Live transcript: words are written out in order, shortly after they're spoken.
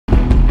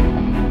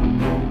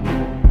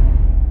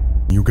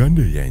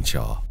Uganda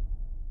y'enkya.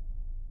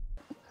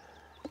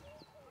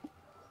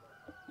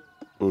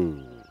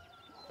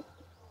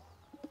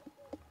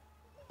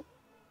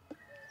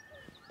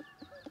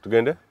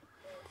 Tugende?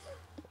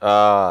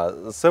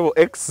 Sebo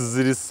X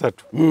ziri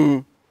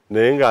 3.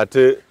 Naye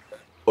ng'ate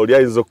oli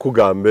ayinza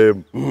okugamba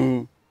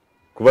emu.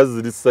 Kuba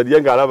ziri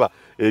 3 ng'alaba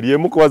eri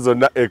emu kuba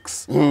zonna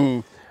X.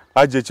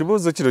 Aje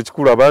ekibuuzo kino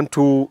kikulu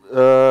abantu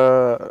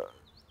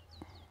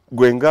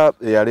gwenga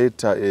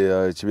eyaleeta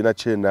ekibiina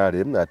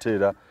ky'NRM ate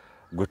era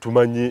gwe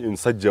tumanyi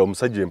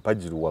omusajja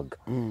empajiruwaga.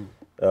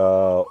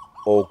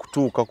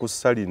 Okutuuka ku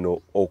ssa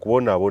lino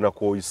okubonaabona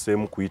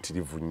kw'oyiseemu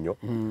kuyitirivu nnyo.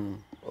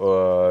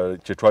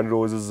 Kye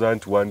twandirowoozezza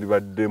nti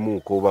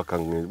wandibaddemu kobaka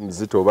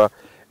muzito oba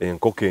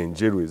enkoko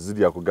enjeru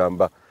ezirya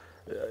kugamba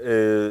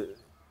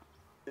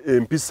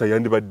empisa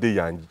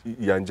yandibadde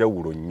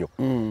yanjawulo nnyo.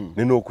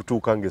 Ne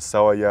n'okutuuka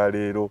ng'essaawa ya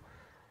leero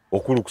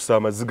okulukusa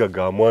amaziga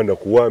ga mwana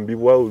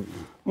kuwambibwa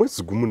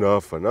mwezi gumu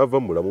n'ava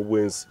mu bulamu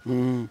bw'ensi.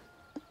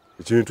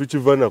 Ekintu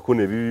kiva nako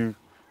ne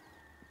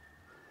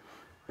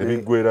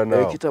biggweera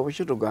naawo. Ekitabo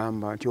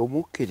kitugamba nti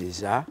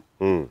omukkiriza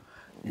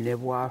ne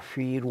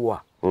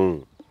bw'afiirwa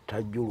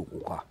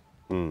tajjulukuka.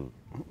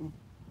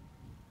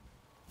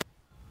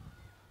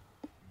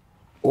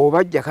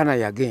 Oba Jakana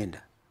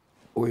yagenda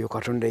oyo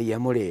Katonda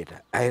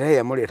yamuleeta era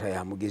yamuleeta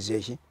yamugize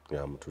eki?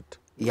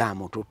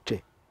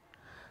 Yamututte.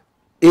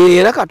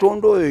 Era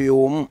Katonda oyo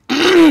y'omu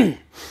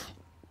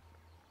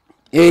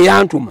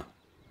eyantuma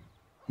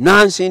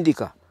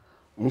nansindika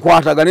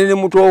nkwatagane ne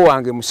muto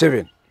wange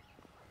Museveni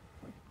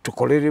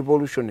tukole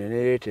revolution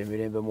enereeta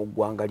emirembe mu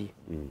ggwanga lye.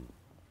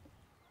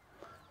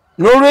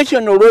 N'olwekyo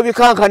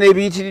n'olw'ebikankana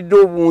ebiyitiridde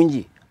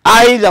obungi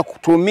either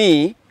to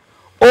me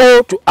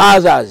or to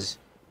others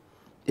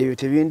ebyo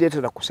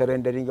tebindeetera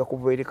kuserenderinga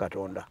kuva eri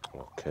Katonda.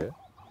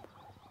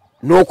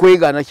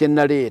 N'okwegaana kye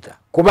naleeta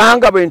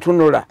kubanga bwe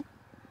ntunula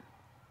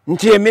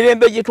nti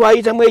emirembe gye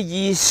twayitamu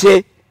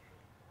egiyise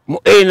mu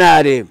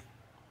NRM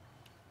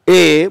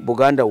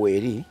Buganda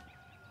weeri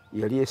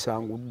yali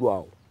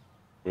esanguddwawo.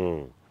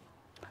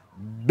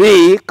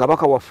 B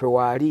kabaka waffe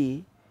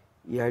waali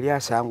yali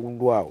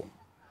asanguddwawo.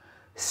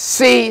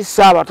 C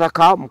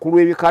Saabataka mukulu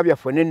w'ebika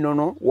byaffe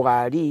n'ennono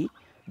waali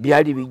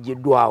byali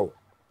biggyeddwawo.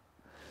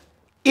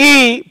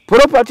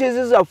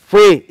 Properties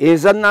zaffe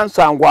eza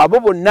Nansangu abo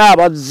bonna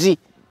abazzi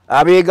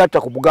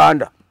abeegatta ku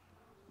Buganda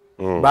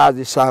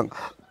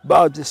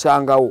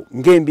bazisangawo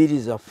ng'embiri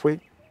zaffe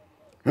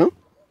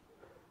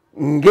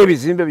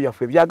ng'ebizimbe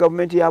byaffe bya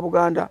gavumenti ya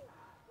Buganda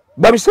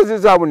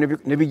babisazizaawo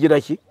ne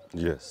bigira ki?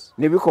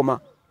 Ne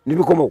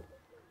bikomawo.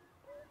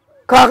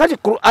 Kaakati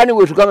Qur'ani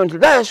we tugamba nti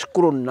la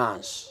yashkuru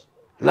nnaasi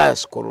la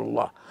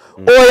yashkurullah.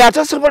 Oyo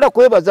atasobola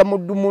kwebaza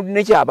muddu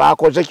ne kyaba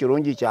akoze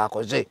kirungi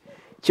kyakoze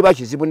kiba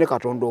kizibu ne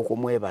Katonda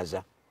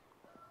okumwebaza.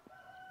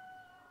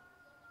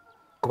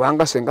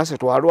 Kubanga senga se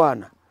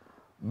twalwana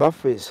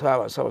baffe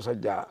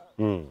Ssaabasajja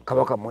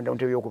Kabaka Mwenda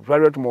Mutebi y'Okubiri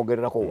twali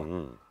tumwogererako wa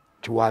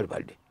tiwaali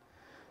badde.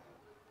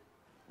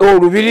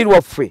 Olubiri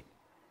lwaffe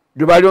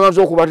lwe baali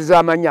bamaze okubatiza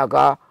amannya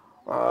aga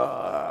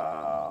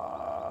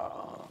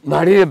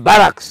Marine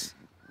Barracks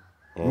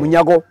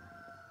Munyago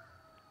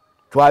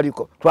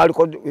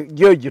twaliko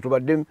George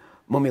tubadde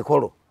mu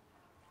mikolo.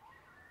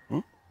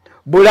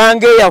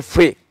 Bulange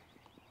yaffe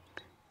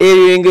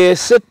eringa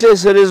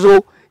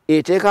esetteeserezo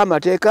eteeka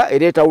amateeka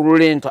ereeta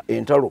ululenta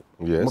entalo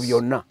mu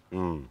byonna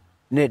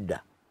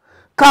nedda.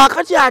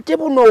 Kaakati ate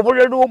buno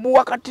obulelu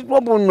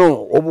obuwakatirwa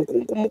buno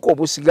obukunkumuka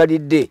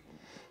obusigalidde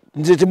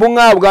nze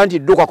tebuŋŋaabwa nti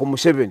dduka ku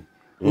Museveni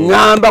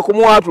ŋŋamba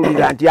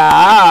kumwatulira nti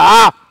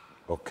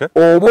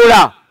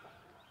obula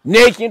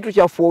n'ekintu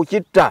kyaffe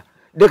okitta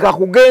leka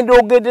kugenda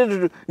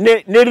ogende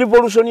ne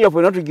revolution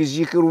yaffe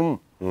natugiziikirumu.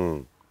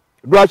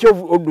 Lwaki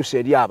oddusa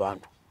eri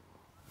abantu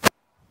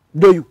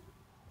doyu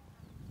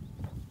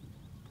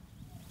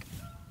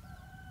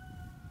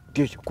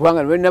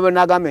kubanga naba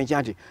nagamba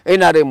enkya nti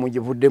NRM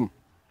givuddemu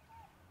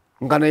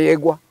nga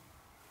neyeegwa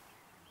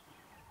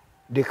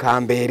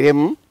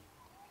dekambeeremu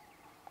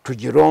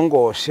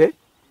tugirongoose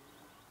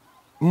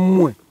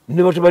mmwe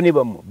ne batabani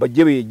bammwe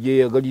bajje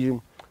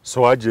beyeyagalirimu.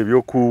 So aje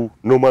ebyoku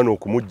n'omwana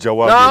okumujja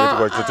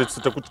wange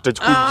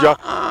tekikujja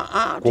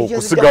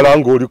okusigala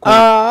ng'oli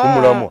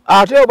kumulamu.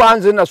 Ate oba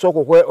nze nasooka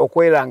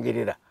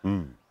okwerangirira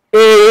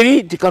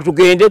eri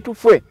tikatugende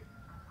tufe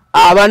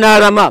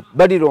abanaalama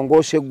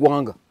balirongoosa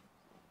eggwanga.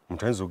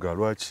 Mutayinza oga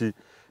lwaki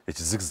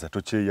ekizikiza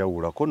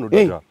tokyeyawulako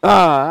nodda?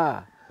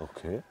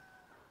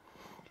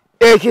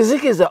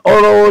 Ekizikiza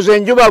olowooza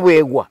enjuba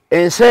bwegwa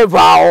ensi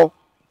evaawo.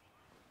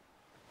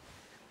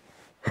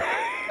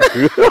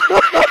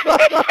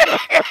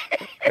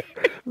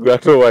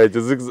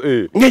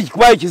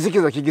 Kuba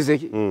ekizikiza kigize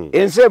ki?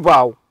 Ensi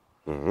evaawo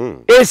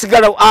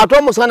esigala ate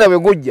omusana bwe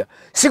gujja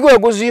si gwe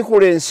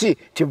guziikula ensi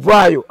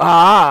tivaayo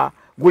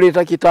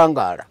guleeta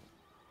kitangaala.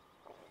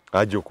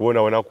 Aje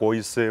okubonabona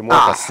kw'oyiseemu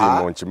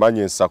akasiimo nkimanyi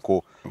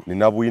ensako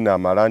nina bwina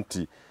amala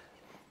nti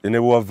ne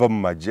bw'ova mu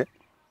magye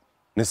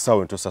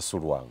n'essaawa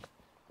entosasulwanga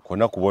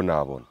konna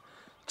kubonaabona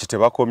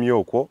kitebakomye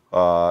okwo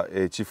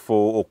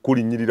ekifo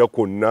okulinyirira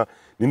kwonna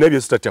nina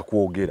bye sitatya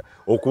kwogera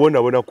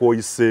okubonabona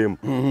kwoyiseemu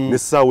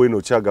n'essaawa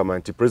eno kyagamba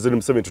nti President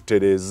Museveni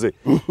tutereeze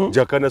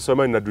Jakana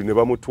Swamani Nadduli ne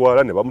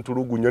bamutwala ne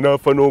bamutulugunya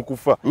n'afa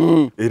n'okufa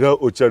era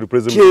okyali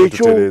President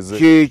tutereeze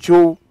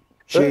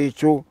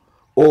kyekyo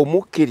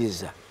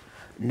omukkiriza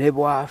ne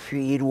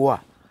bwafiirwa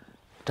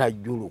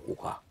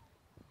tajjulukuka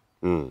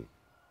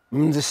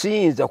nze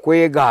siyinza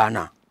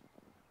kwegaana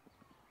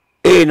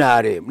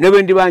NRM ne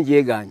bwe ndiba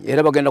njegaanye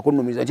era bagenda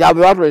kunnumiza nti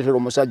abo batuleetera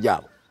omusajja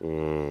abo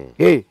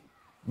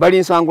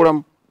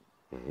balinsangulamu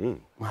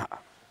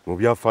mu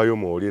byafaayo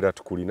muwulira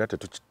tukulina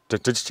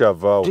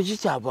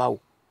tekikyavaawo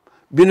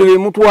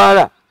bino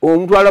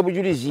omutwala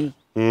bujulizi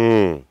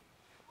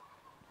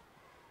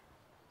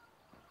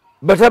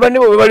batabani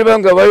bo bali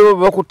banga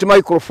bakutte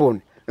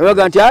microphone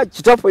nebaga nti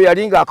kitaffe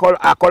yali nga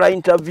akola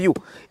interview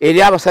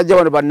eri abasajja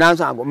bano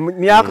bannansango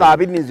myaka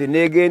 2 nze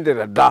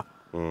negendera dda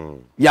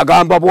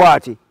yagamba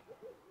bwati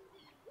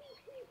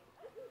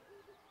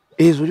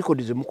ezo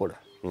likodi zemukola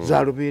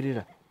za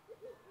lubeerera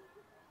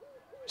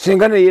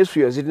singa ne Yesu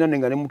yazirina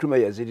nenga ne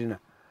mutume yazirina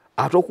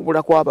ate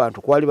okubula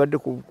kw'abantu kwali badde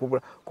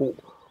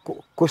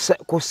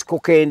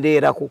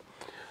kukendeerako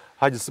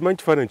Haji simanyi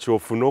kifaananyi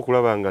kyofuna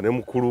okulaba nga ne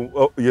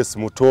mukulu yes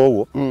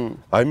mutoowo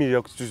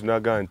ayimirira ku kitu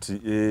kinaga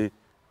nti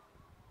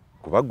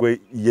kuba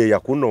gwe ye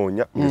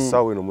yakunoonya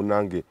essaawa eno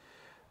munange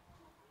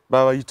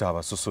babayita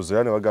abasosoze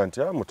era ne baga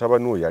nti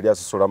mutabani we yali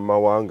asosola mu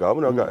mawanga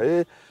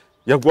amunaga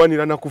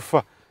yagwanira na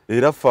kufa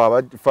era fe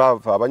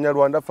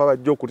abanyarwanda fe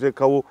abajja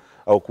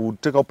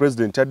okuteekawo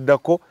president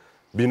addako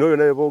bino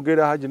byonna bye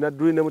boogera Hajji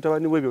Nadduli ne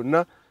mutabani we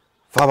byonna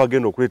fe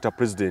abagenda okuleeta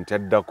president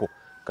addako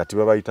kati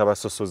babayita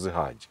abasosoze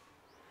Hajji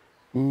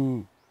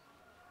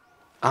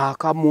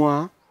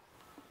akamwa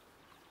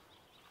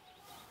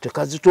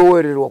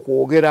tekazitoowererwa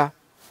kwogera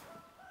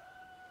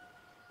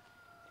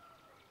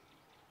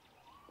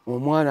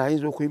omwana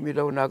ayinza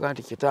okuyimirirawo naga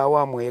nti kitaawo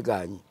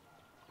amwegaanyi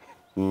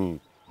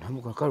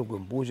namugakale gwe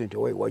mbuuze nti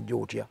wajja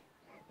otya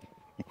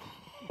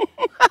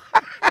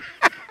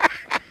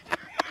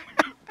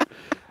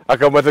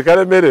akamwa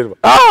tekalemererwa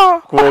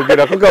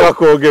kwogera ko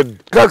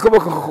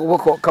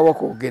kaba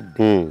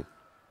koogedde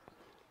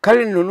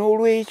kale nno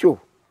n'olwekyo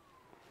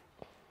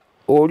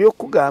oli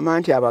okugamba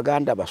nti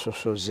Abaganda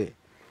basosoze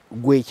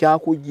gwe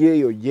ekyakujja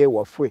eyo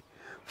gyewaffe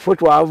ffe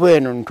twava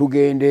eno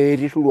ntugenda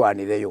eri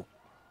tulwanireyo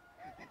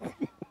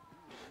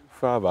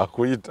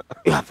bakuyita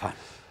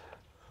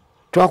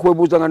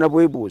twakwebuuzanga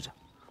nabwebuuza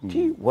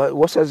ti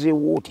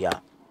wasazeewo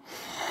otya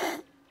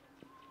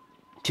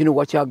kino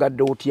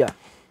wakyagadde otya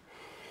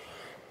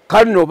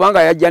kale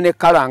nobanga yajja ne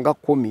kala nga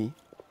 10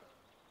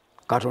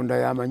 Katonda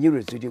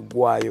yamanyirwe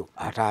ziriggwayo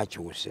ate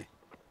akyuse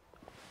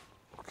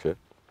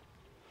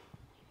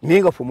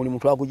naye nga ffe omulimu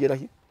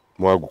twagugeraki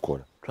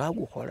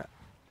twagukola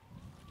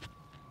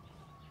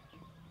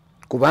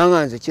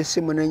kubanga nze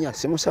kyesimunenya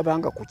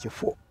simusabanga ku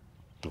kifo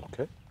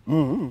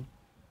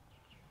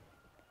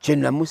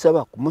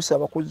kyenamusaba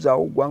kumusaba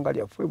kuzzaawo ggwanga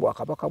lyaffe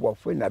bwakabaka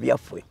bwaffe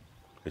nabyaffe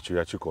ekyo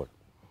yakikola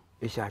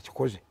ekyo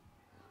akikoze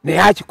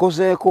naye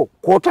akikozeeko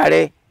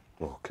kwotale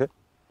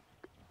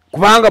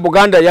kubanga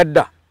Buganda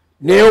yadda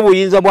naye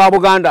obuyinza bwa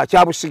Buganda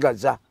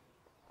akyabusigaza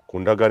ku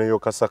ndagaano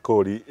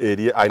y'okasakoli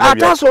eri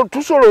ate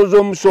tusolooza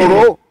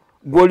omusolo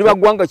gw'oliba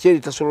ggwanga kyeri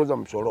tasolooza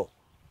musolo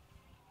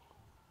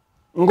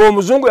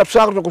ng'omuzungu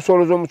yatusaaka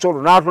tukusolooza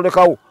omusolo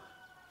n'atulekawo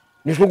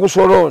ne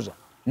tugusolooza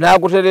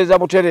n'agutereeza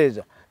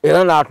butereeza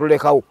era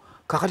n'atulekawo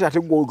kakati ate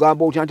gwe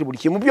ogamba otya nti buli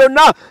kimu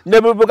byonna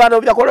ne Buganda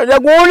byakola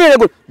neguwulire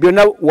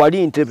byonna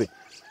wali ntebe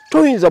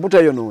toyinza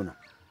butayonoona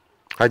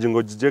Haji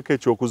ng'ogijjeko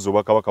ekyokuzza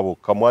Obwakabaka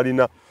bwokka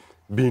mwalina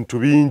bintu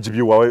bingi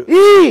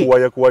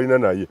byewayakuwalina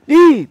naye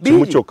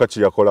kimu kyokka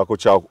kyeyakolako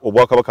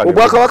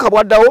Obwakabaka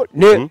bwaddawo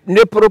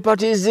ne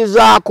properties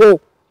zaako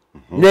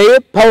naye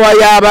pawa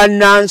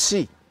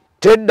y'abannansi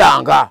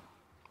teddanga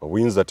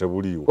obuyinza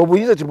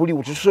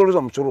tebuliwo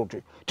tetusolooza musolo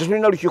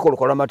tetulina lukiiko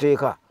lukola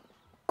mateeka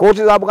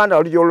kooti za Buganda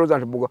wali gyolowooza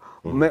nti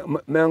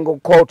Mengo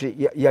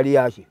kooti yali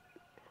yaki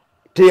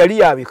teyali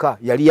yabika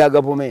yali ya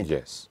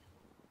gavumenti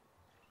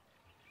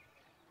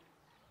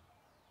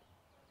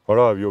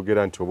olaba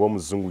byogera nti oba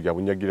omuzungu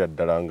yabunyagira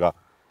ddala nga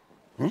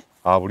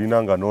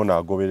abulina nga noono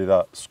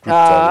agoberera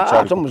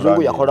ate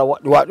omuzungu yakola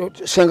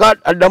senga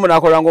addamu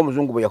n'akola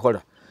ngaomuzungu bwe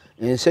yakola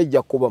ensi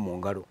ejja kukuba mu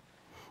ngalo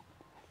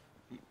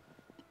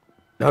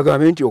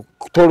nagambye nti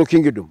total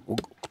kingdom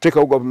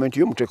kuteekawo gavumenti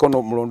yo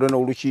muteekeo mulonde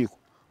n'olukiiko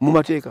mu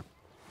mateeka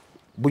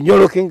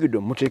Bunyoro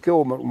kingdom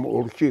muteekeo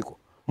olukiiko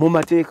mu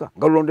mateeka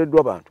nga lulondeddwa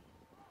abantu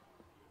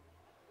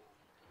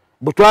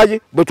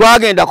bwe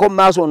twagendako mu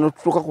maaso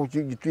notutuuka ku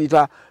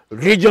tuyita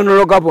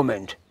regional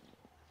government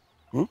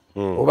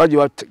oba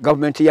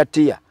gavumenti ya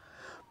tiya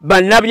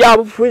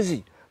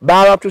bannabyabufuzi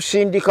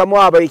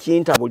babatusindikamu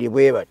abekintabuli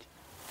bwe bati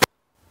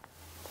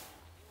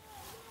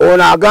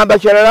ono agamba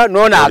kirala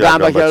noono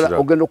agamba kirala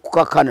ogenda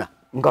okukakana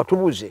nga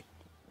tubuze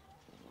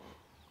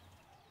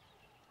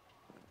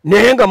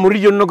naye nga mu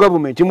regional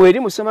government mweri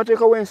mu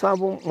ssemateeka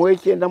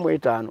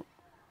w'795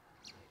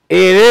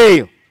 era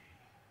eyo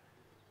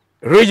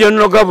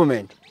regional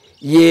government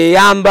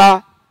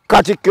yeyamba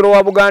Katikkiro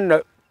wa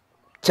Buganda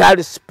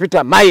Charles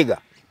Peter Mayiga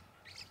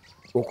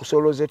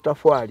okusoloza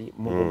ettaffaali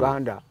mu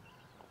Buganda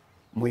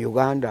mu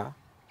Uganda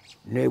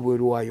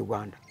n'ebweru wa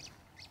Uganda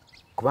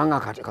kubanga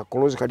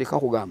kakolozi kali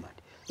kakugamba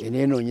nti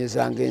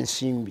enenoonyezanga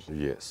ensimbi.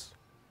 Yes.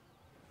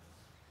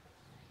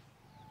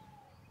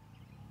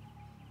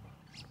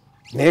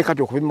 Naye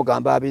kati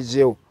okubimugamba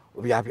abizzeewo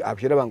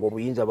abirabanga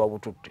obuyinza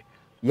babututte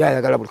ye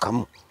ayagala buli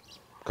kamu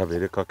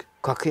kabeere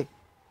kake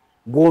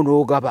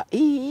gwonoogaba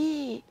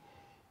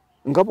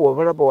nga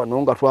bw'obalaba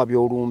wano nga twabya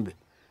olumbe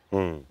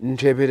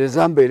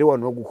nteebereza mbeere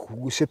wano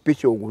guse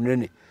ppiki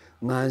ogunene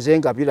nga nze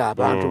ngabira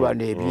abantu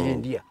bano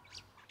ebyendya.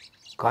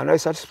 Can I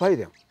satisfy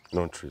them?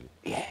 Not really.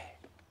 Yeah.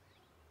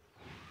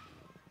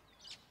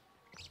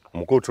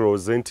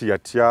 Mukotoloze nti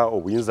yatya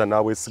obuyinza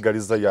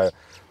n'abwesigaliza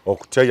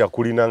okutya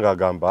yakulina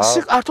ng'agamba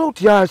ate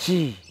otya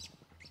ki?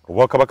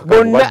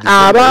 bonna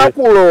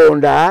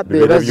abaakulonda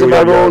be bazze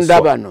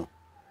balonda bano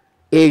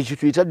ekyo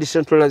tuyita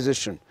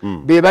decentralization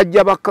be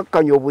bajja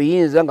bakkakkanya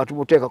obuyinza nga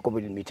tubuteekako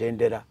buli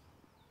mitendera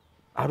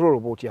ate olwo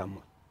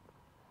bootyamu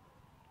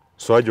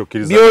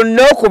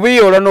byonna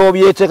okubiyoola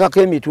n'obyeteekako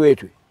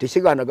emitwetwe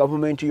tekigaana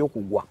gavumenti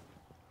y'okugwa.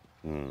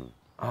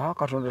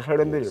 Katonda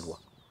talemererwa.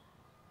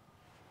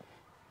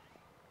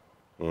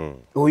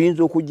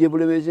 Oyinza okujja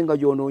ebulemeezi nga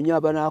gyonoonya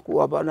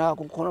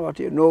abanaakukola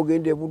bati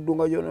n'ogenda ebuddu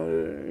nga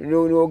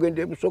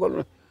n'ogenda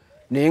ebusoga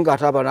naye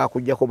ng'ate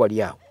abanaakugjako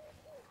bali awo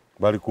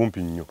bali kumpi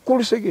nnyo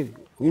kulusegere.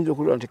 Oyinza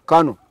okulira nti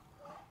Kano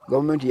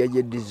gavumenti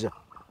yagyeddiza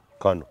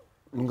Kano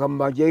nga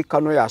mumagye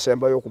Kano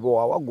yasembayo okuba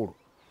wa waggulu.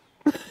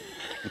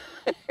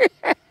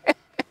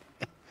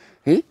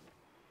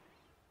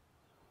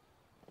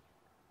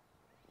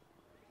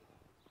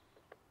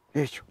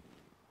 Ekyo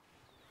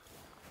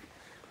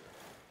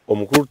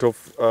omukulu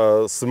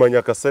simanya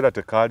akaseera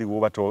tekaaliwo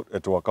oba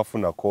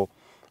tewakafunako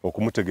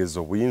okumutegeeza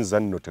obuyinza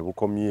nno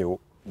tebukomyewo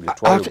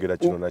byetwayogera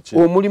kino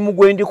nakino. Omulimu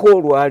gwe ndiko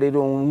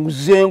olwaleero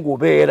nze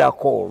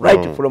ngubeerako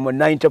right from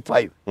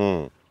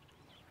 95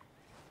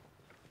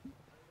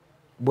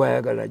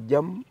 bw'ayagala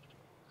ajjamu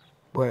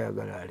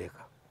bw'ayagala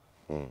aleka.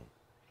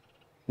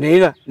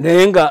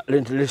 Naye nga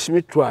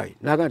lesmitry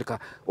naga nti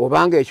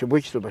obanga ekyo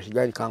bwe kito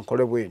bakiganyi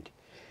kankole bwe ndi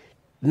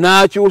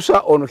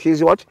n'akyusa on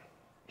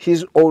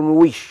his own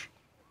wish.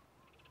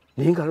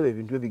 Naye nga laba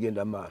ebintu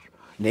ebigenda mu maaso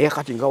naye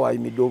kati nga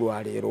wayimidde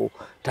olwaleero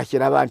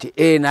takiraba nti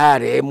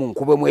NRM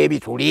nkubemu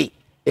ebituli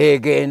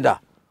egenda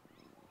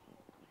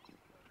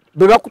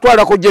bwe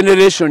bakutwalako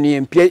generation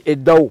empya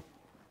eddawo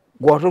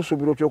gwate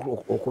osuubira otya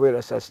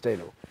okubeera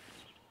sustainable.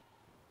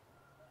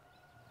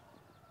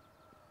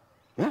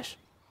 Yes.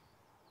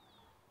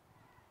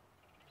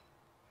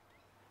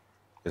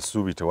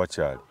 Essuubi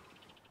tewakyali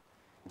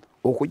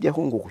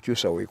okujjako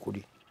ng'okukyusa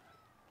weekuli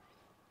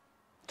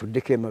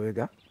tuddeko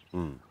emabega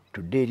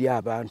tudde eri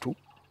abantu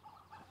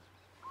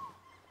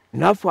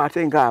naffe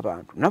ate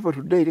ng'abantu naffe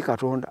tudde eri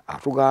Katonda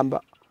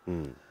atugamba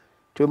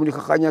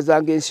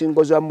temulikakanyazanga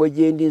ensingo zammwe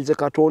gye ndi nze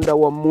Katonda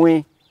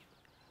wammwe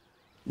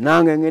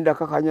nange ngenda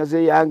kakanyaza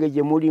eyange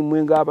gye muli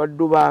mmwe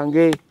ng'abaddu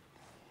bange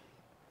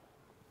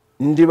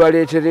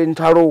ndibaleetera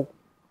entalo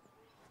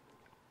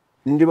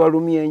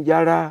ndibalumya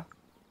enjala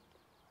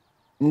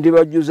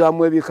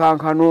ndibajjuzaamu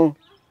ebikankano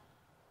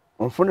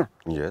onfuna.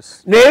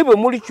 Yes. Naye bwe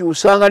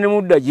mulikyusanga ne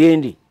mudda gye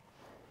ndi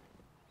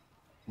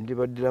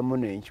ndibaddiramu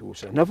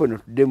n'enkyusa naffe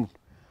netuddemu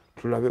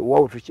tulabe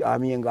wawo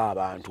tukyamye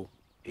ng'abantu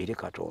eri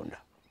Katonda.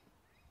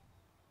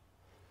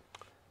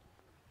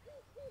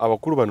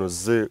 Abakulu bano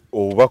ze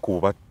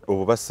obubaka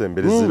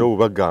obubasemberezera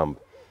obubagamba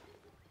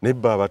naye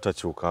bba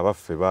abatakyuka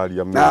abaffe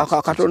baalya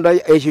Katonda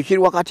ekyo kiri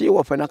wakati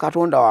waffe na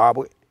Katonda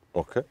waabwe.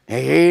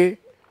 Okay.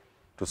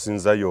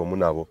 Tusinzayo omu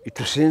nabo.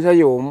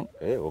 Tusinzayo omu.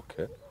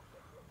 Okay.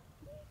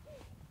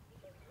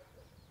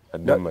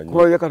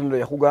 Kuba Katonda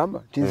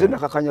yakugamba nti nze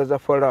nakakanyaza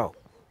Falaawo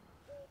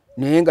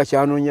naye nga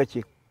kyanoonya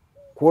ki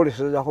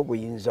kwolesezaako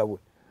buyinza bwe.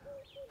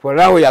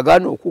 Falaawo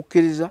yagaana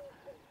okukkiriza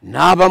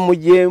n'aba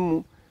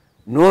mujeemu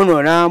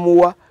noono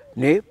n'amuwa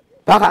ne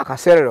paka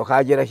akaseerero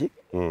kaagera ki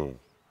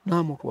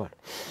n'amutwala.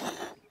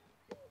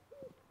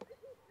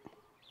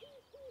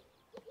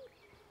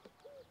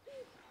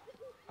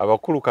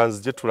 Abakulu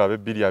kanzije tulabe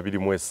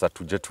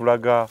 2023 gye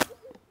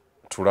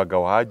tulaga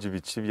Hajji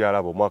biki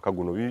byalaba omwaka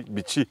guno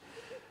biki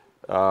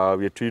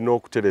bye tulina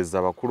okutereza.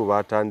 Abakulu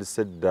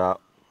batandise dda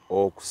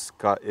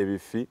okusika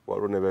ebifi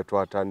waliwo ne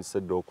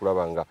betwatandise dda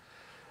okulaba nga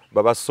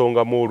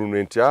babasongamu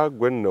olunwe nti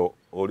gwe nno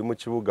oli mu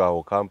kibuga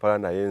awo Kampala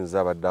naye nze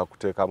abadde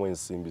akuteekamu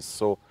ensimbi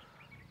so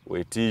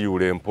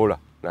weetiiyuula empola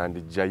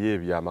nandijjayo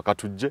ebyama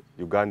katujje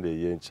Uganda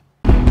ey'enkya.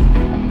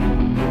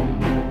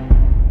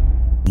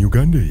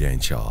 Uganda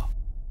ey'enkya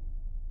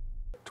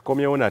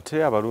tukomyewo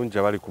nate abalungi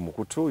abali ku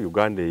mukutu.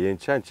 Uganda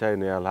ey'enkya nkyayo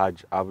ne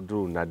Hajji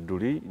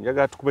Nadduli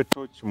njagala tukube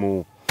tochi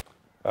mu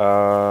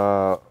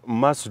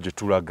maaso gye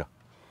tulaga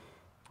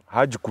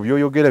Hajji ku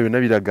byoyogera byonna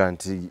biraga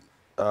nti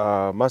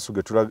maaso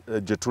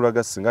gye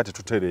tulaga singa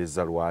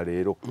tetutereeza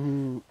lwaleero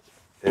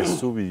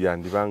essuubi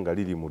lyandibanga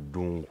liri mu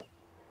ddungu.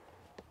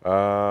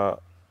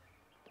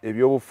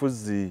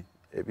 Ebyobufuzi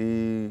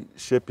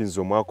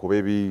ebishepinze omwaka oba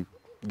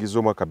giza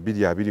omwaka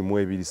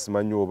 2022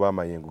 simanyi oba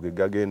amayengo ge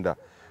gagenda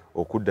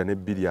okudda ne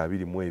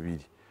 2022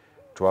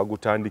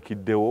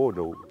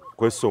 twagutandikiddewo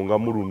kwesonga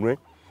mu lunwe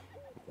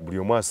buli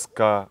omu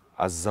asika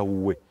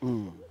azawuwe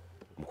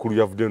mukulu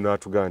yavuddeyo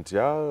n'atugamba nti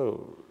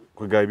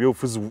kwegaba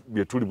ebyobufuzi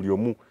bye tuli buli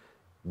omu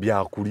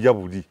byakulya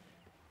buli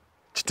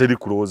kiteri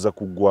kulowooza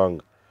ku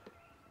ggwanga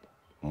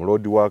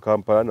muloodi wa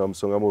Kampala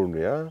n'amusonga mu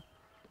lunwe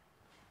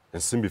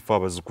ensimbi ffe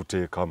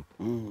abazikuteekamu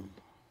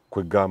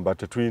kwegamba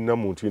tetulina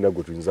muntu ina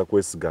gwe tuyinza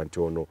kwesiga nti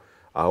ono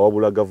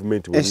awabula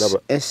gavumenti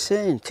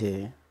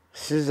esente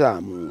si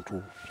za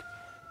muntu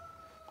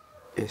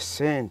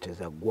esente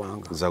za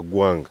ggwanga za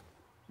ggwanga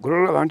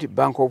gololaba nti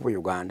Bank of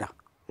Uganda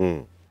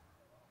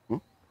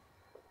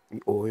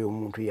oyo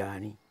omuntu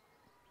yaani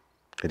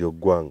eryo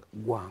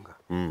ggwanga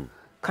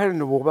kale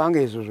no bw'obanga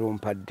ezo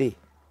zompadde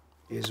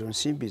ezo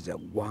nsimbi za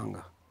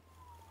ggwanga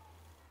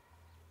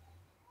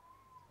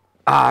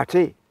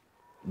ate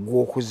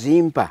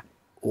gw'okuzimpa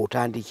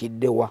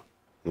otandikiddewa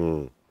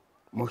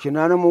mu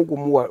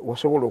 81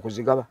 wasobola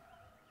okuzigaba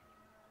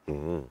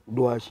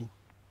lwaki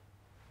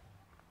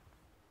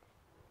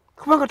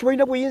kubanga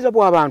tubalina buyinza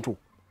bw'abantu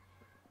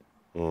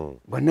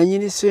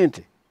bannanyini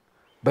ssente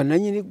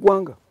bannanyini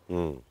ggwanga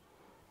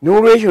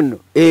n'olwekyo nno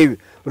ebyo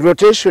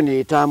rotation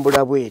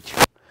etambula bwetyo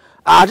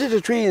ate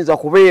tetuyinza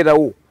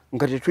kubeerawo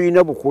nga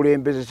tetulina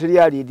bukulembeze teri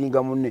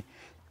aliidinga munne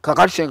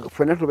kakati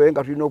ffenna tubeere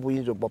nga tulina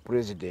obuyinza obwa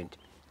pulezidenti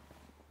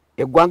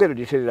eggwanga eryo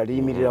literera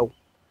liyimirirawo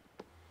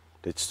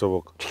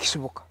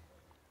tekisoboka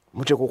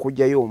muteeka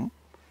okugjayo omu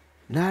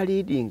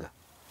n'aliidinga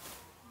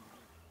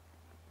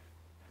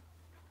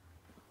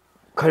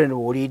kale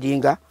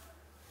nobwoliidinga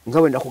nga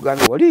bwe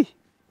nakugambye wali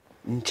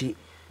nti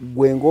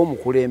gwe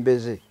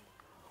ng'omukulembeze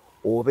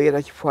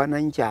obeera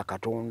kifaananyi kya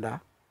Katonda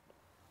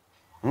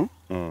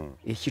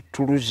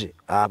ekituluze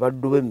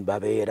abaddu be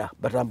babeera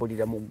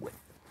batambulira mu ggwe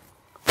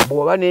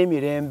bw'oba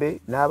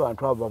n'emirembe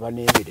n'abantu abo baba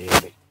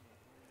n'emirembe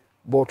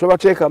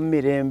bw'otobateeka mu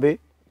mirembe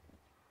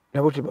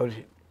nabo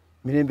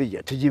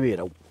mirembe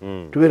tegibeerawo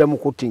tubeera mu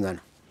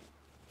kuttingana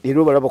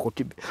era obalaba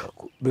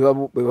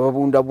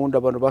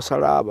bebabundabunda bano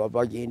basala aba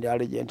bagenda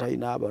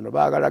alegentaina bano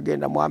baagala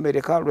genda mu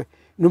Amerika lwe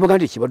nobaga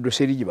nti ekibadde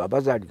seri gye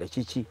babazaalira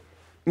kiki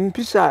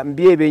mpisa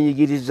mbi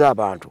ebenyigiriza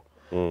abantu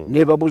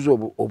nebabuza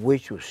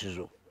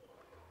obwekyusizo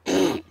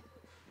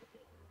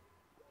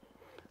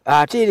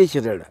ate era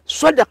ekirala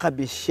sadaka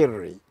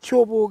bishirri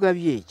kyoba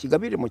ogabye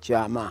kigabire mu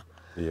kyama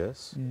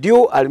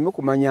ddyo aleme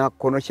kumanya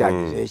kono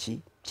kyagize eki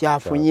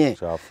kyafunye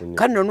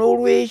kandi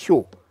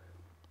n'olwekyo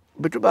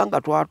bwe tuba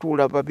nga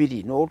twatuula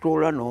babiri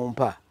n'otoola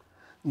n'ompa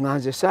nga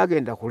nze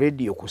saagenda ku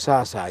lediyo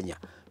kusaasaanya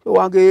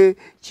wange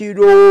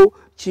kiro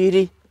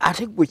kiri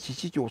ate gwe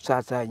kiki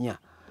kyosaasaanya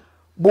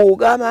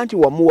bw'ogamba nti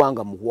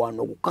wamuwanga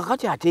mukwano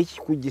kakati ate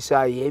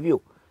ekikuggisaayo ebyo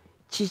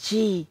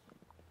kiki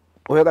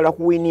oyagala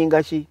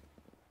kuwininga ki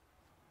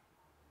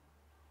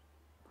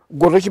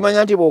gwe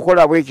tokimanya nti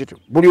bw'okola bwe kityo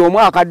buli omu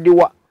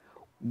akaddiwa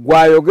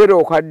gwayogera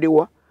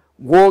okaddiwa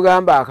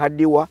gw'ogamba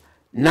akaddiwa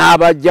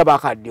n'abajja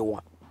bakaddiwa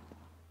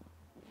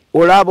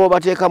olaba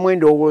obateekamu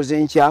endowooza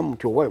enkyamu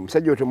nti owaye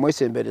omusajja otyo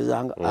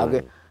mwesemberezanga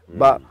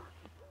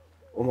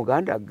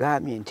omuganda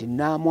agambye nti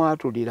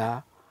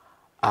naamwatulira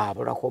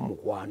abulako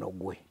mukwano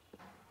gwe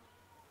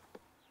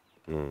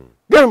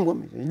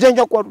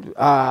njenja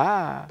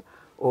kwatulira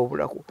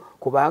obulako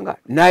kubanga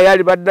naye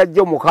ali badde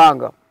ajja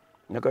omukanga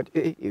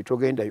nakati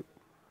togendayo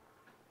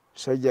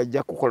sajja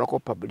ajja kukolako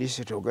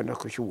publicity ogenda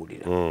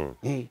kukiwulira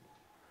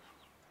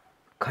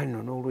kale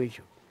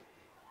n'olwekyo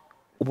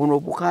buno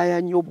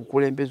obukayanya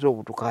obukulembeze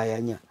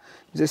obutukayanya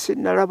nze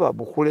sinnalaba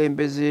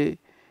bukulembeze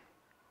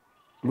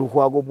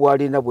Lukwago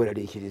bwalina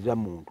bweraliikiriza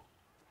muntu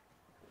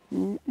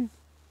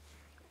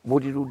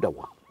buli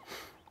luddawa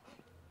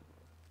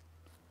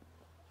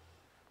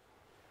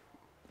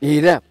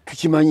era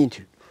tukimanyi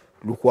nti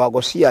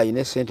Lukwago si yalina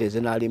essente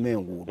ezinaalima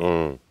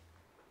enguudo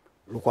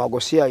Lukwago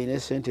si yalina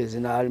essente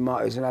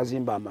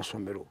ezinazimba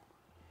amasomero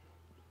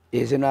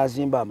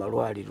ezinaazimba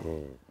amalwaliro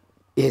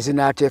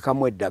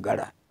ezinaateekamu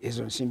eddagala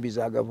ezo nsimbi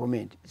za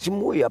gavumenti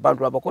zimuwe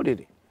abantu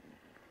abakolere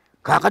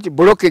kakati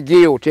buloke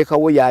geyo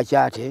oteekawo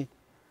yakyate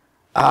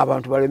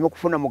abantu baleme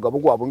kufuna mugabo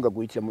gwabwe nga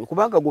guyitiramu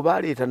kubanga gwe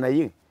baleeta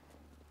naye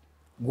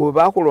gwe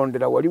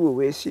bakulondera wali we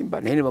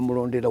weesimba naye ne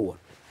bamulondera wano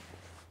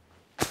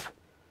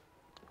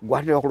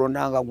gwate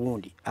bakulondanga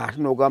gundi ate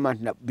n'ogamba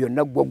nti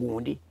byonna gwe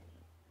gundi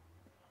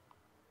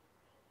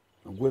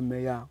gwe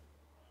meya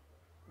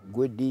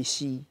gwe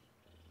DC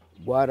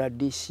gwe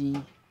RDC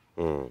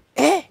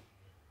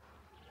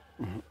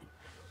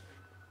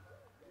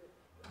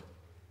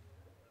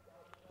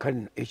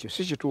kale ekyo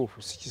si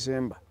kituufu si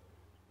kisemba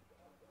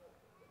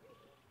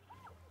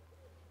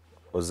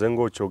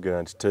ozenga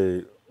okyogera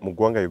nti mu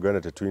ggwanga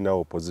Uganda tetulina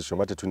opposition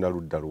oba tetulina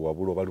ludda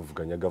luwabula oba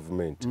luvuganya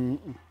gavumenti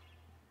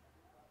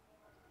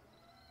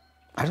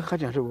ate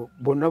kati ate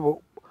bonna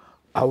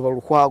abo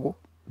balukwago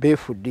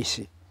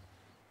beefuddise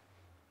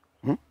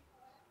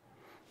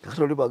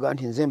kati oli baga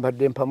nti nze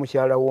mbadde mpa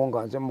mukyala wo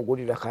nga nze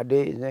mugulira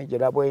kade nze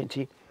njera bwe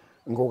nti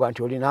ngoga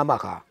nti olina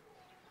amaka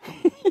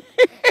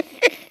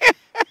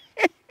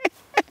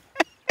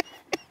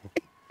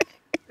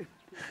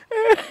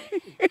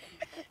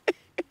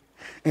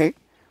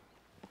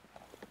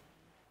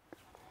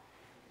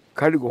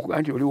kale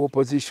gokuga nti oli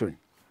opposition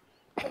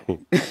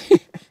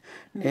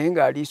naye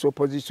ng'aliisa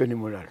opposition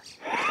mulala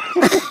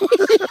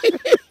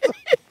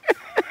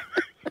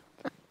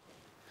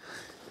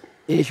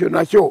ekyo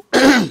nakyo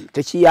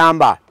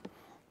tekiyamba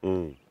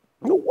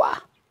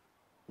wa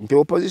nti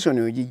opposition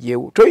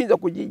ogijjewo toyinza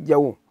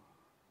kugijjawo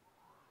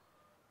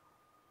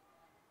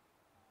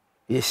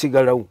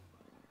yesigalawo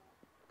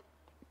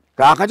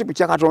kaakati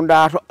bukya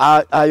Katonda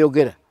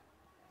ayogera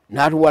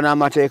n'atuwa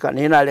n'amateeka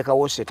naye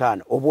n'alekawo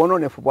setaana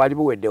obwononefu bwali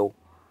buweddewo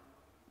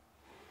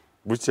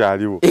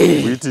bukyaliwo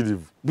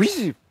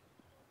buyitirivu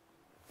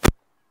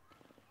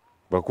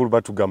bakulu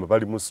batugamba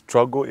bali mu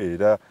struggle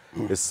era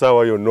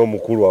essaawa yonna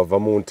omukulu ava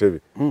mu ntebe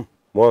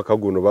mwaka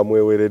guno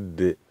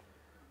bamweweredde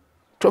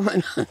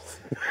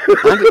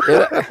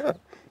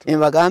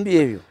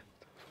embagambye ebyo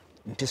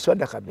nti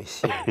swada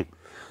kabesi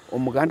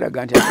omuganda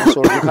ga nti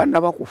akasolo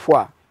tekannaba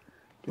kufa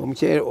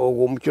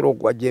omukiro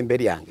gwa jjembe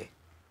lyange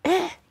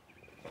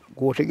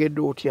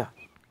gwotegedde otya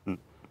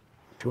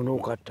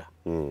kyonookatta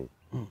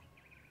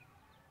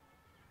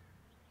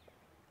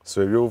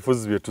so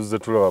ebyobufuzi bye tuzze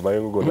tulaba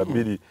mayengo gonna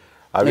bbiri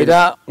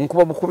era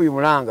nkuba bukubi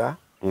mulanga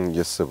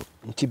yesebo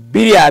nti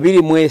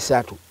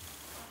 2023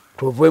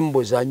 tuve mu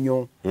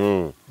buzannyo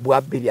bwa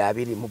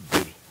 2022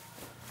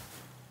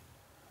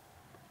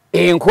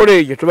 enkola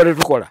egyo tubadde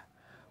tukola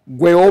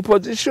gwe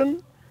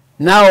opposition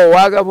naawe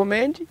owa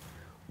gavumenti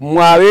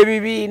mwabe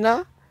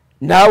ebibiina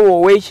naawe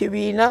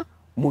ow'ekibiina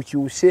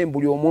mukyuse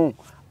buli omu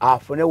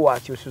afune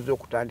wakyusiza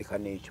okutandika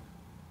n'ekyo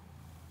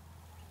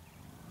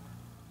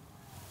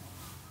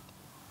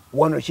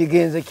wano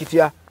kigenze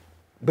kitya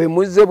bwe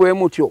muzze bwe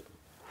mutyo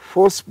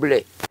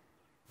forcibly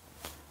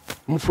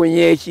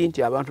mufunye eki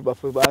nti abantu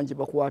baffe bangi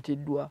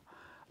bakwatiddwa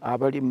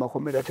abali mu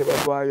makomera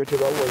tebavaayo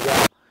tebawoza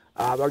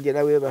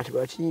abagera bwe bati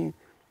bati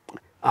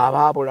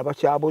abaabula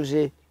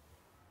bakyabuze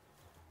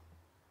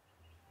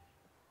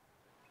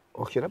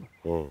okiraba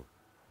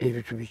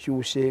ebyo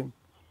tubikyuse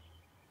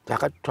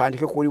kakati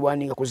tutandike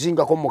kuliwaninga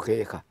kuzingako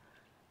mukeeka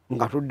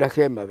nga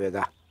tuddako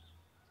emabega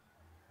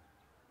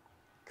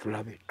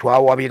tulabe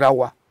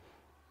twawabirawa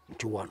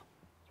nti wano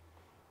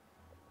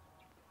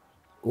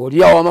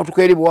oliawo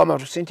amatuka eri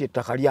bwamatusi nti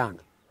ettaka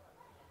lyange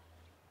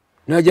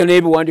najja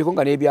n'ebiwandiiko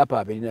nga n'ebyapa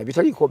abirina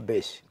bitaliiko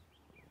beesi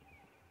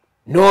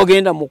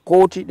n'ogenda mu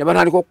kooti ne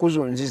batandika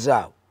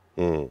okukuzunzizaawo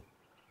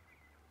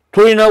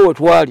tulina we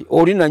twali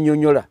oli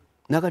nannyonnyola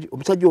nakati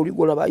omusajja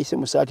oligola bayise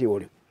mu saati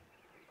ole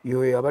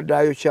yoyo abadde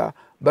ayokya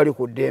bali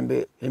ku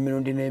ddembe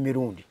emirundi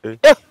n'emirundi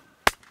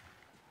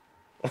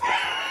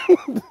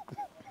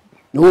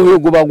n'oyo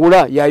gwe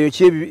bagula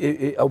yayokya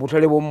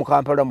obutale bw'omu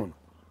Kampala muno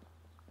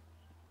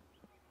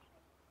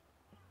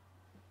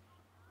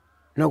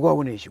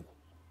nagwawo n'ekigo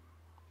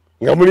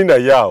nga muli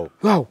naye awo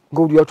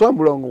nga oli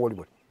atambula nga wali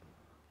bali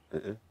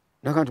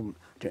nakati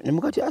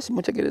nemukati asi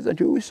mutegereza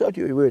nti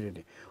owisaati oyo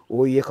bwerende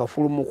oyo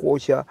ekafulu mu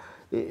kwokya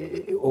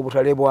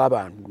obutale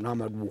bw'abantu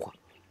n'amaduuka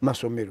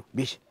masomero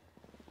biki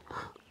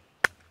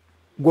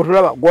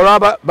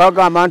golaba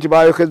bagamba nti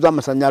bayokeza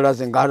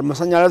amasanyalaze nga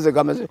amasanyalaze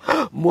gamaze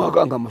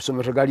mwaka nga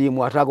amasomero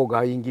tegaliimu ate ago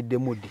gayingidde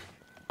muddi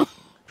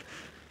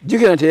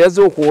jjukira nti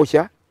eyaze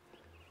okwokya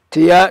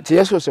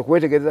teyasoose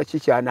kwetegereza ki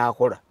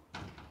kyanaakola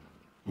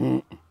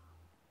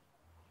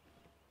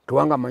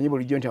kubanga amanyi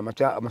bulijjo nti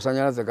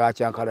amasanyalaze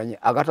gakyankalanye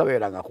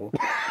agatabeerangako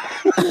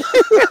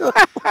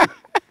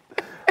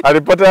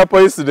alipota ya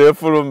polisi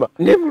nefuluma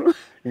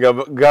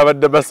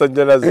gabadde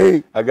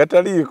amasanyalaze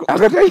agataliiko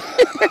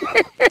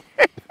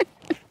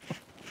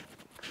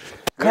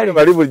kale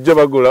bali bulijjo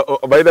bagula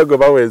balina gwe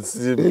bawa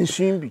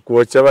ensimbi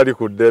kwokya bali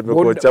ku ddembe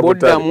kwokya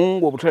boddamu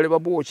nga obutale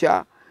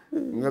babwokya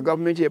nga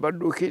gavumenti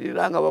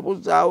ebadduukirira nga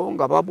babuzaawo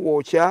nga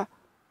babwokya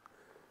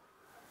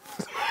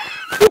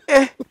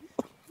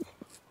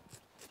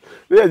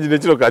naye gino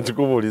ekiro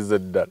kankikubuuliza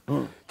eddala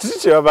kiki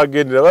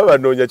kyebabagendera baba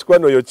banoonya kikuba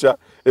nooyokya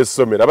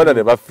essomero abaana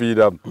ne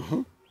bafiiramu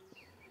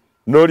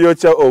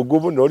n'olyokya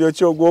ogumu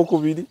n'olyokya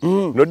ogwokubiri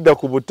n'odda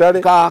ku butale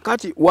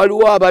kaakati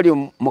waliwo abali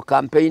mu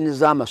kampeyini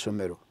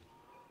z'amasomero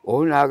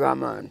oli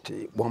n'agamba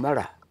nti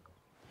bwamala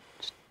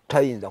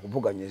tayinza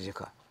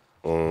kuvuganyizika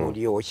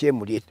mulyokye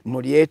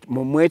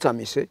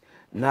mumwetamise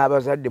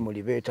n'abazadde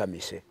muli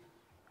beetamise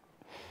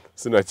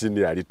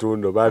sinakindi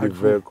alitundo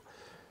baliveeko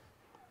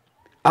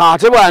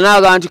ate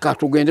bw'anaaga nti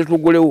katugende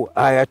tugulewo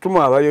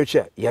ayatuma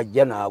abayokya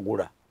yajja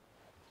n'agula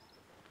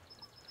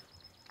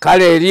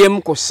kale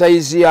eriemu ku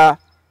sayizi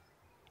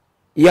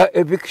ya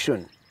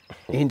eviction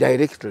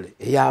indirectly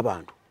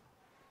ey'abantu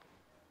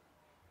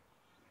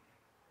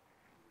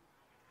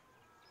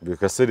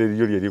bikaseera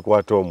eriyo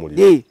lyerikwata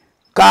omuliro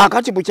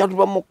kaakati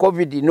bukyatuva mu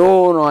covid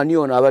noono ani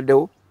ono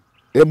abaddewo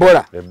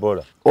ebola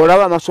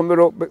olaba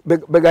amasomero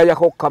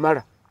begalyako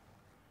okukamala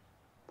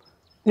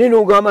nina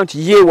ogamba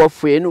nti ye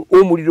waffe eno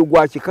omuliro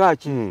gwa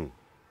kikaaki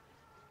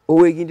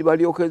owegindi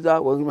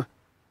balyokeza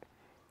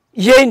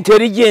ye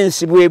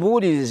intelligence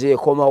bwebuuliriza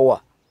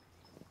ekomawa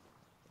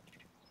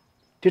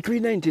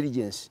tetulina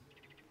intelligence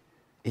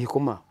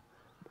ekoma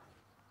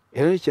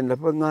era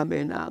kyenava ŋŋamba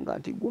enanga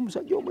nti gwe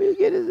omusajja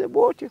omuyegereze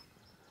bwotyo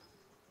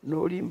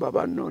n'olimba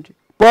banno nti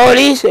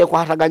poliisi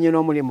ekwataganye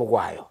n'omulimu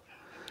gwayo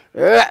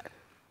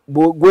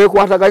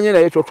gwekwataganye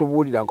naye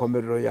totubuulira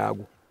nkomerero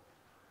yaagwo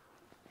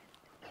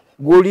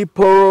guli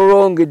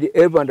prolonged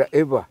ever and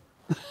ever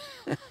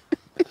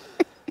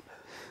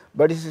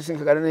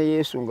balisisinkagana ne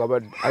Yesu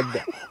nga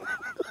adda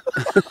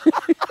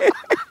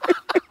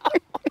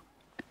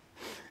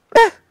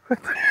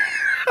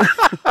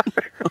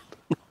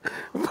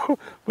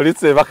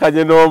poliisi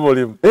ebakanye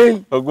n'omulimu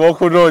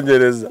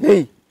ogw'okunoonyereza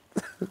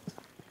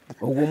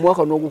ogwo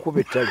omwaka n'ogukuba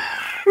ettale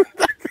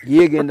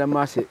yeegenda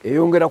maaso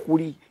eyongera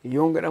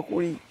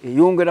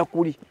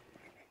kuli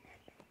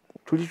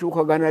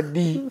tulituukagana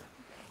ddi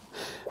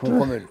ku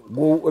nkomero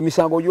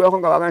emisango ogiwako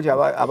nga baga nti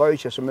abayo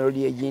kyesomero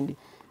lyegindi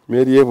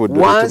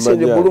wansi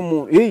ne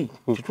bulumu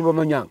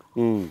tetubamanyanga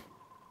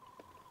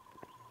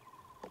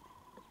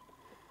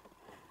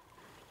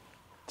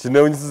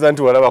kinewunyisiza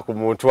nti walaba ku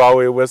muntu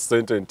aweebwa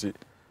ssente nti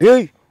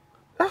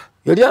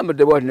yali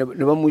ambadde bwati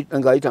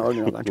ng'ayitanga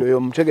nti oyo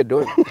omutegedde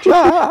oyo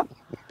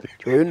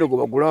oyo nno gwe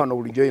bagula wano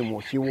bulijjo oyo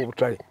mukiibwa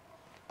obutale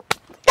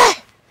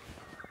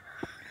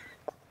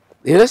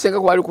era senga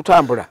kwali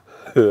kutambula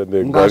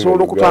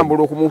ng'asobola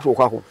okutambula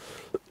okumutuukako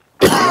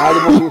naali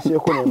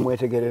mutuuseeko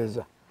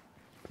nemwetegereza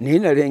naye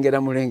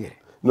nalengera mulengere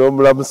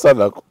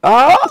n'omulamusanako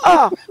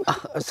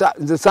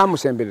nze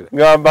saamusemberera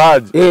ngamba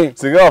Haji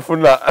singa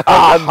wafuna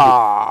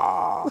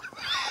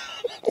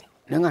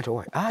nanga nti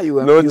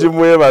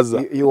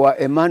n'ogimwebaza you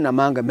are a man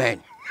among men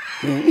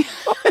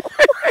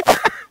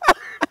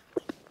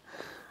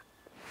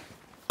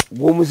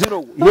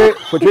gw'omuziro ye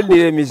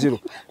fetweddira emiziro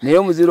naye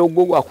omuziro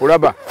gwo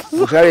gwakulaba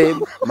mutale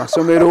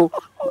masomero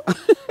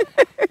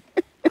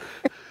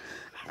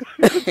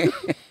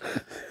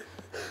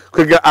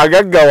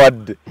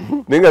agaggawadde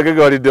naye nga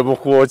agaggawadde mu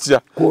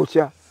kwokya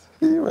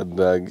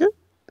bannange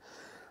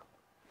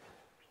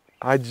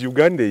Haji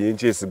Uganda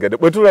ey'enki esigadde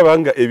bwe tulaba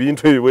nga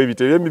ebintu ebyo bwe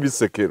bito ebyembi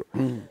bisekero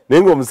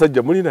naye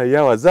ng'omusajja muli naye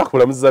awaza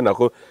akulamuza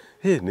nako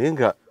naye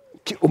nga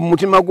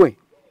omutima gwe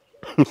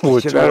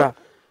kirala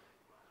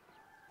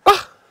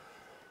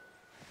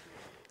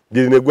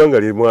lirina eggwanga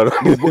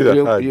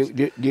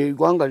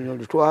eggwanga lino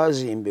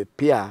litwazimba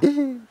epya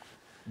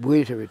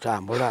bwetyo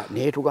bitambula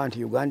naye tugaa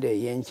nti Uganda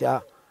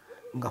ey'enkya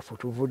nga fe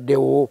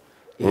tuvuddewo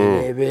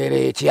ebeera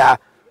etya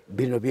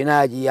bino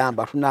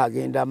binaagiyamba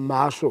tunaagenda mu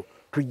maaso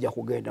tujja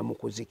kugenda mu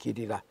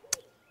kuzikirira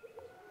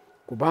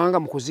kubanga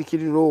mu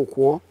kuzikirira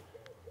okwo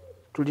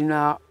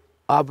tulina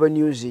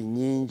avenues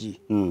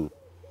nnyingi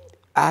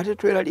ate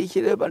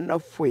tweraliikire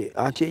bannaffe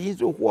anti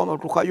eyinza okuwa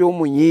amatuka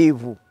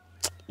y'omunyiivu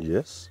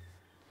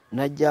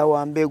najja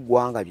awamba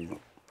eggwanga lino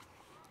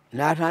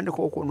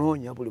n'atandika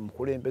okunoonya buli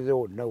mukulembeze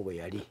wonna bwe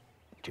yali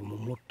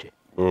timumutte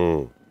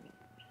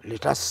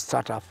let us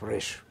start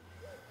afresh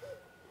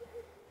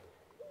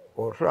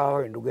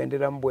otulaba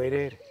endugendera mu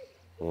bwereere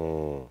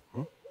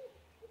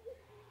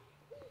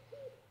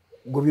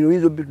gwe bino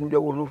oyinza obitunulya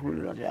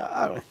wonotulira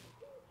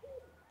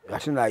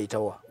ate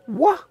naayitawa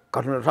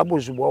katonda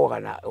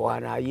tabuzibwa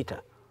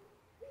wanaayita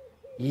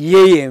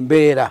ye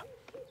yembeera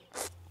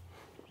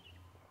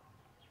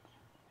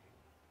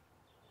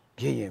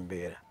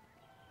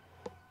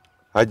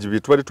Haji bye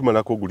twali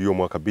tumalako guli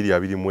omwaka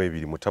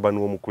 2022 mutabani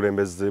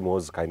w'omukulembeze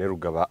Muhoozi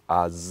Kainerugaba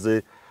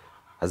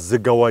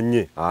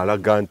azegawanye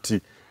alaga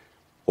nti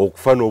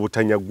okufa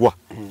n'obutanyagwa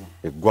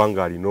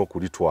eggwanga alina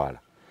okulitwala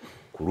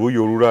ku luuyi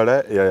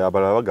olulala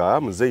abalala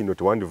baga muzeeyi no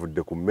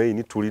tewandivudde ku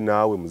maini tuli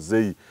naawe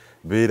muzeeyi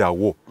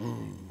beerawo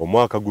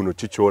omwaka guno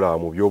kikyolaba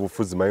mu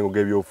byobufuzi mayengo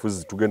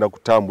g'ebyobufuzi tugenda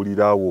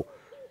kutambulirawo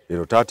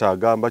ero taata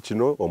agamba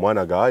kino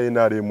omwana ga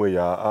NRM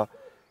ya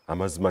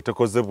amazima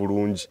tekoze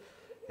bulungi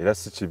era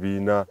si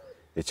kibiina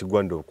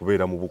ekigwanda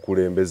okubeera mu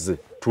bukulembeze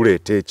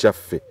tuleeta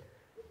ekyaffe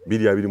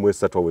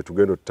 2023 we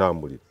tugenda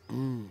otutambulira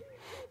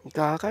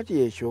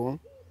kaakati ekyo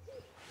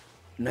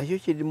nakyo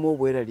kirimu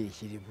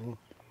obweraliikirivu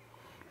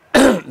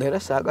era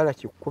saagala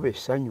kikkuba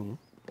essanyu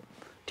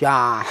ti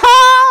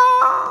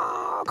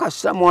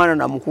kassa mwana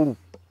na mukulu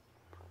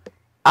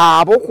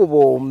abo ku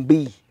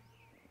bombi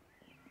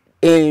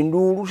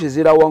enduulu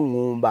tezirawa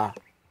ŋŋumba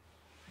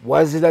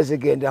wazira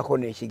zigenderako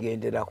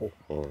n'ekigenderako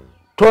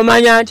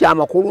tomanya nti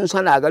amakulu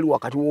nsana agali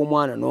wakati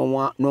w'omwana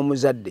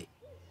n'omuzadde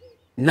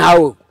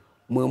naawe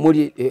mwe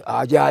muli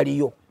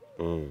ajaaliyo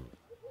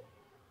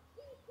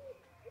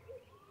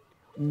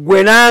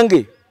gwe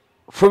nange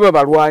ffe bwe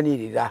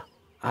balwanirira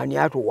ani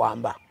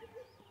atuwamba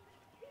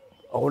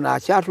ono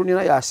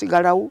akyatunira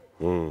yasigalawo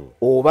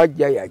oba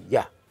ajja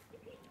yajja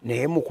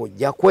naye mu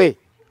kujja kwe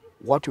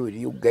what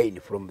will you gain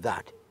from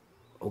that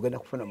ogenda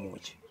kufuna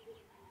muki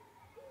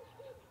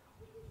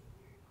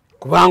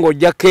kubanga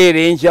ojja keera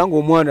enkya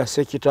ng'omwana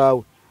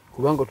sekitaawe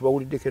kubanga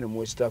tubawuliddeko ne mu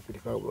West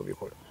Africa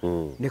babikola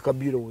ne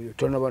Kabira oyo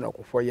tonaba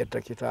nakufa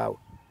yatta kitaawe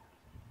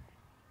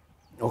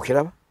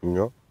okiraba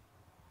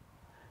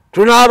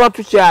tunaaba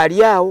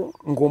tukyali awo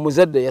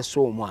ng'omuzadde yasse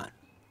omwana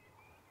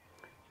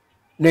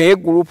naye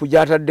gurupu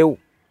gy'ataddewo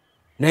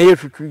naye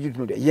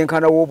tutugitunulya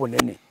yenkana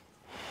w'obunene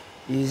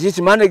is it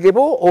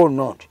manageable or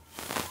not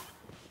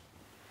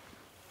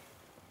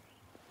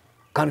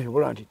kano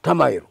kibola nti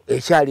Tamayiro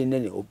ekyali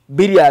nene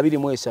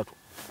 223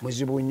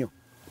 muzibu nnyo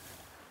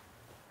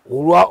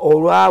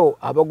olwabo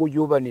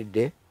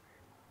abagujubanidde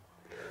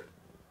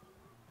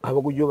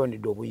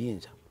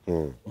obuyinza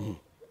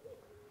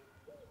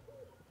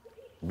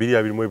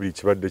 222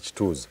 kibadde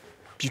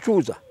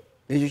kituuza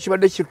ekyo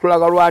kibadde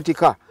kitulaga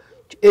lwatika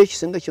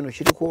ekisenga kino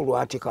kiriko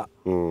olwatika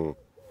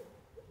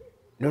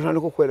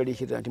notandika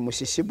okweraliikirira nti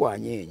musisi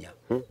bwanyeenya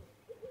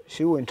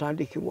siwe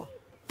ntandikirwa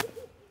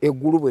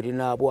eggulu bwe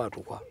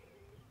linaabwatuka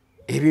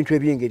ebintu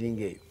ebyengeri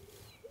ng'eyo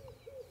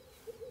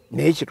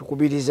naye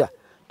kitukubiriza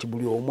ti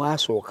buli omu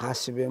asooka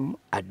asibemu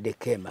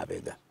addeko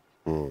emabega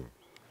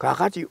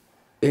kaakati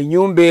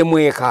ennyumba emu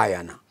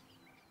ekaayana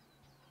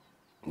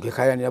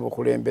ng'ekaayanira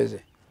bukulembeze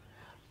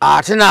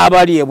ate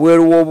n'abali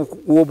ebweru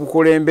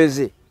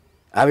w'obukulembeze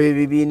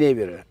ab'ebibiina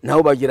ebirala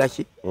nabo bagira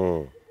ki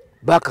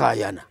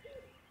bakaayana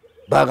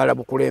baagala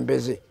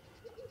bukulembeze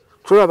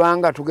tulaba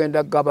nga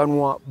tugenda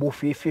gabanwa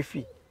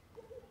bufiififi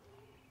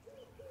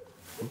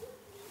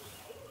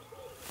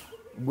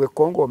gwe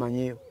Kongo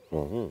omanyiyo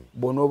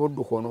bona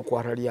obudduka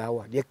onokwata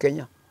lyawa lye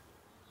Kenya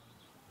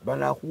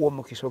banakuwa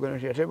omukisa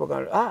ogenda ate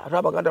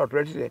Abaganda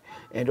batuleetire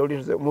endoli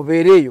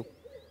mubeereeyo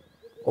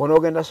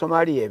onoogenda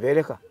Somalia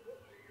ebeereka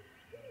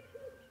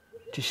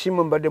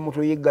tisimu mbadde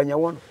mutuyigganya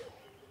wano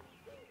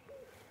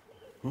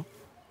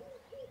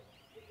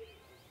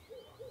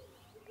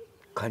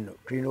kano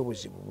tulina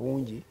obuzibu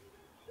bungi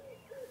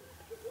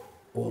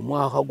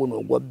omwaka guno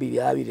ogwa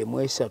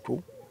 2023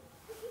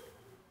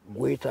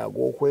 gwetaaga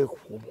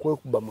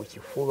okwekuba mu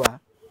kifuba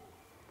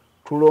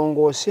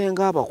tulongoose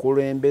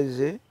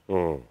ng'abakulembeze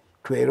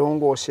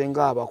twerongoose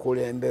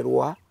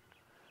ng'abakulemberwa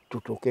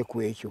tutuuke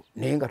ku ekyo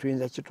naye nga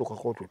tuyinza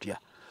kituukako tutya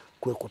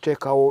kwe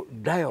kuteekawo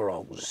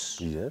dialogues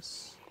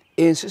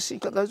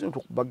ensisinkagano zino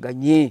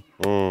tukubaganye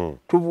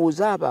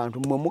tubuuze abantu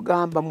mwe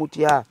mugamba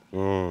mutya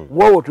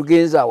wawo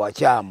tugenze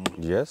awakyamu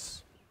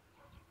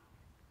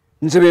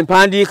nze bwe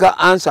mpandiika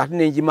ansa ate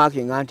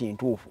nengimakinga nti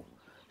ntuufu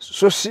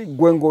so si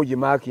gwe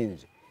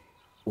ng'ogimakinze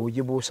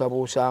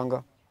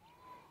ogibuusabuusanga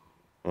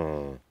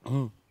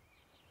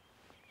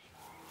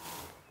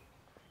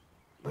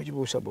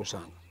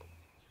bagibuusabuusanga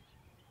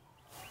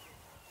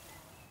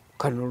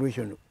kale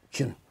nolwekyo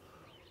kino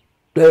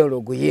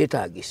dialogue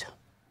yeetaagisa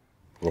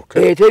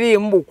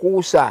teriimu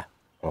bukuusa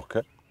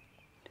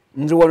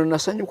nze wano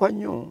nasanyuka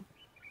nnyo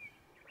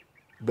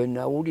bwe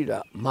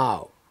nawulira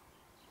Mao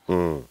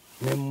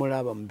ne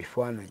mulaba mu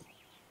bifaananyi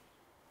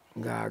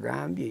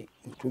ng'agambye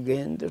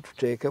tugende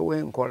tuteekewo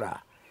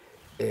enkola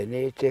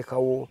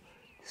eneeteekawo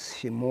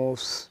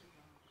smooth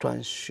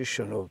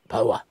transition of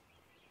power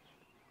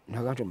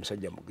naga nti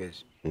omusajja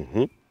mugezi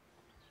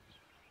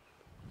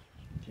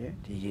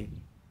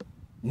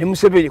ne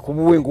Museveni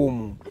kubuwe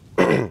ng'omuntu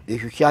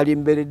ekyo kyali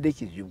mberedde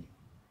kizibu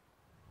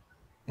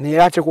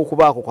naye ate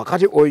kukubaako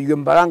kakati oyo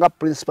mbalanga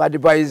principal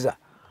advisor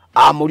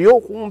amuli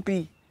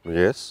okumpi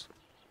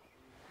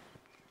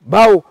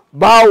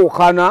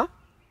baawukana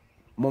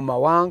mu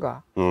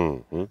mawanga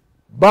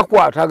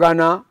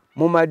bakwatagana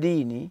mu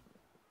madiini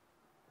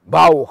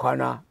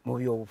baawukana mu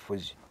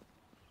byobufuzi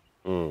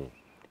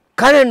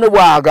kale nno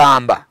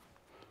bw'agamba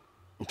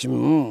nti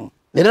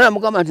era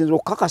namugamba nti nze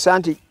okukakasa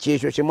nti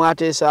kyekyo kye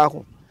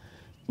mwateesaako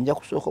nja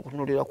kusooka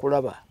okutunulira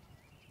kulaba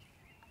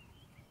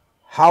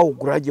how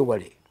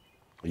gradually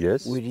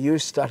will you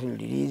start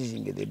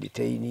releasing the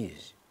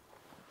detainees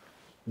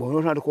bw'ona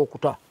otandika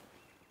okuta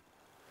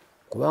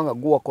kubanga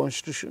guwa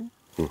constitution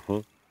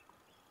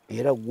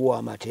era guwa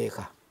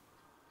amateeka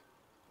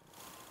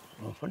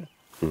ofuna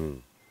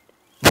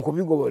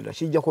mukubigoberera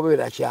kijja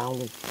kubeera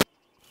kyangu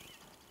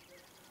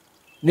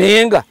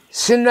naye nga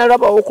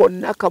sinnalabawo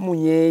konna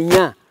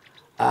kamunyeenya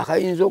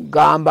akayinza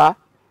okugamba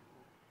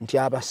nti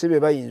abasibe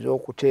bayinza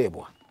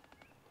okuteebwa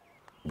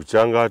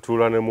bukyanga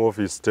atuula ne mu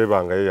office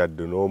tebanga ye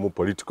yadde n'omu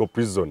political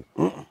prison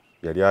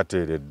yali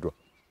ateereddwa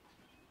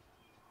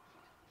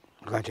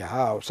kati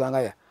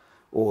osanga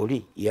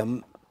oli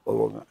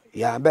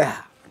yambe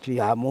nti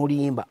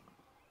yamulimba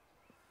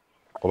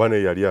oba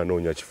naye yali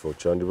anoonya kifo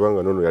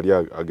kyandibanga nono yali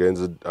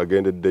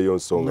agendeddeyo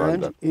nsonga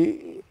nda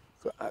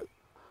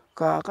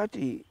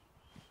kaakati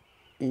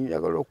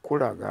njagala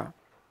okukulaga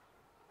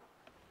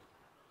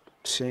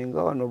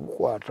singa wano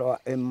bukwata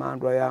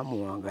emmandwa ya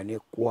Muwanga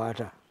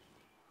nekkwata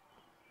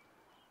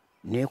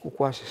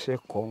nekukwasisa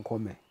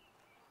ekkonkome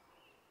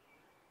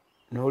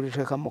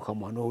n'oliteeka mu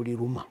kamwa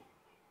n'oliruma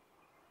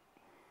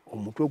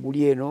omutwe guli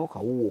eno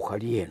kawuwo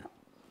kali eno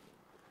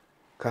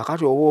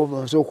kaakati oba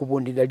omaze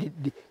okubundira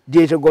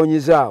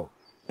lyetegonyezaawo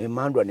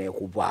emmandwa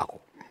neekuvaako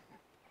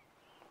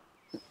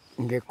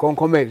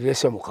ng'ekkonkome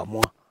erirese mu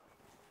kamwa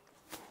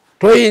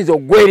toyinza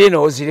oggweri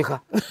n'ozirika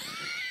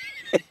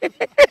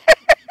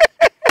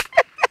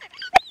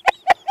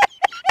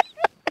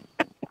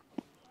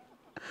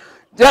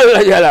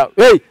jala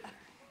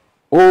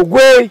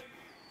ogwe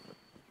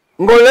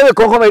ng'olaba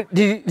ekkonkome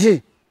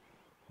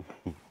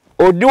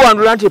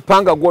oddiwandula nti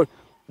eppanga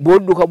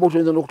bw'odduka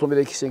bw'otoyinza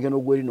n'okutomera ekisenge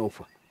n'ogweri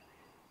n'ofa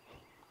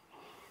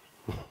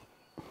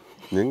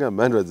naye nga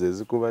mandwa ze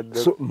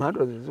zikubaddeko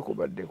mandwa ze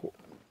zikubaddeko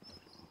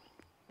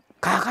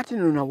Kaakati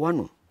nona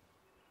wano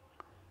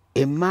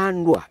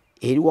emmandwa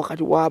eri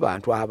wakati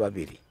w'abantu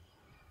ababiri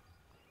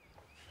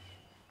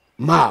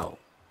Mao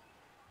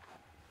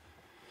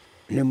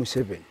ne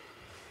Museveni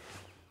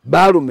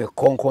baalume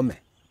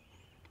ekkonkome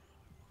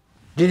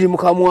liri mu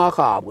kamwa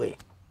kaabwe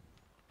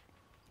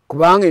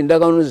kubanga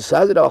endagaano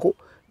zisaazirabako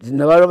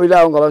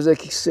nabalabiraawo nga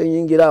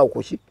bazekisenyingiraawo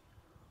kuki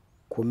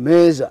ku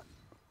mmeeza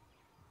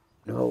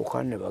ne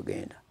bawukana ne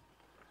bagenda.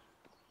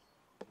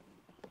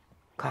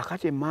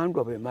 Kaakati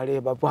emmandwa bwemala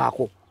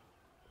ebavaako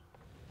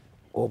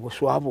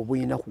obuswavu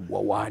buyina kugwa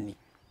waani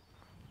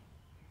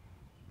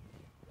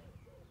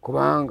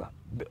kubanga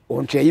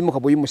onti yayimuka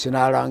buyimuse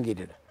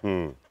n'alangirira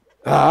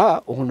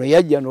ono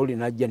yajja n'oli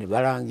najja ne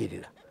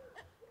balangirira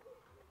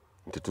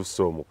nti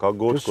tusse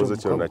omukago tukoze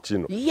kino na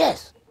kino.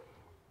 Yes,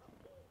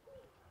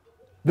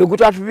 bwe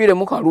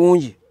gutatuviiremu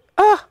kalungi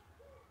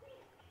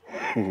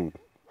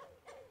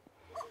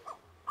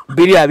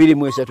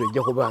 223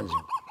 ejja kuba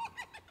nzibu.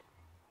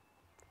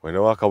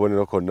 Wena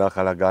wakabonero konna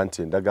akalaga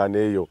nti endagaano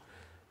eyo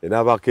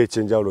enaabako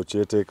ekyenjawulo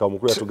kyeteeka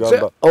mukulu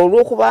yatugamba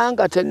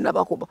olw'okubanga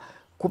tennaba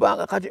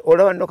kubanga kati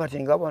olaba nno kati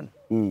nga bano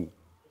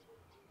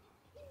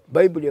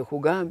Bayibuli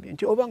ekugambye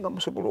nti obanga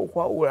musobola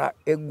okwawula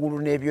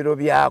eggulu n'ebiro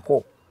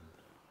byako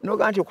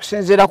noga nti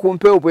okusinziira ku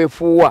mpewo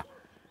bwefuuwa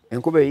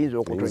enkuba eyinza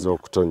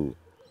okutonya.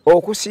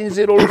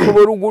 Okusinziira olufu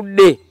bwe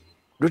lugudde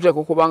luteeka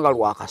okubanga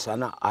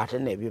lwakasana ate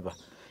nebiba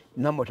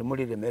nammwe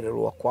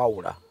temuliremererwa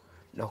kwawula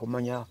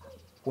nakumanya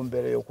ku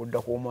mbeera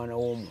y'okudda kw'omwana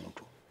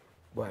w'omuntu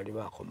bwali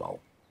bakomawo.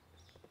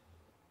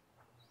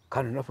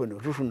 Kano naffe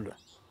netutunula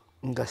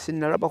nga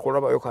sinnalaba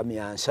kulabayo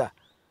kamyansa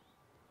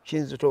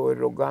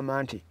kinzitowerera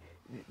okugamba nti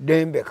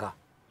dembeka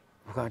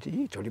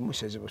nti toli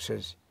musezi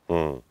busezi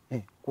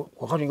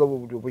kakati nga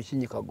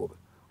bwekinyikagobe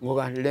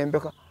ngoga nti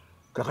lembeka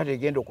kakati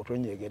egenda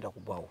okutonya egenda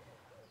kubaawo.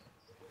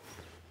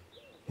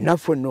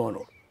 Naffe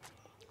noono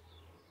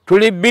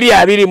tuli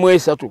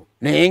 223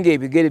 naye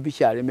ng'ebigere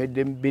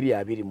bikyalemedde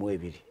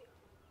 222.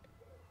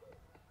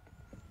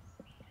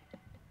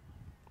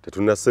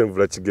 Tetunassa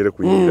envula kigere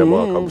kuyingira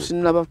mwaka guno.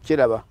 Sinnaba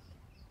kiraba.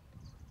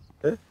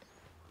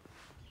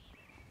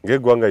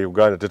 Ng'eggwanga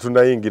Uganda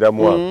tetunayingira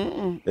mwaka.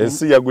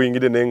 Ensi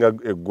yaguyingire naye nga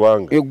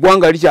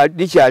eggwanga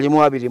likyalimu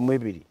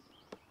 22.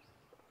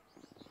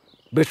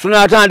 Bwe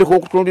tunaatandika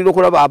okutundira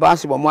okulaba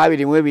abaasibwa mu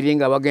 22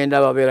 nga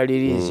bagenda babeera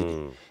liriizi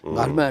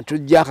nga tumanya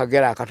tujja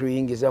akagera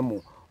akatuyingiza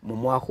mu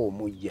mwaka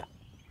omujja.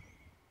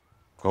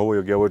 Kawo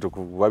yogera bwe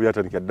tukuba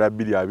byatandika ddala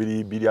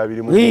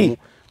 222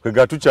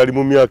 kwega tukyali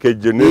mu myaka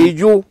ejjo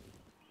n'ejo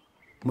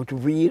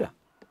mutuviira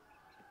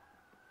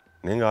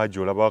naye nga Hajji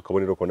olaba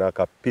akabonero konna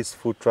aka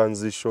peaceful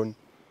transition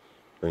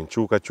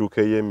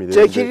enkyukakyuka ey'emirembe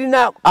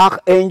tekirina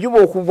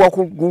enjuba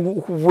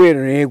okuva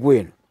eno n'egwa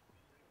eno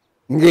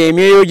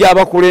ng'emyeyo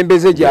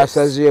gy'abakulembeze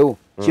gyasazeewo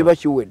kiba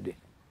kiwedde.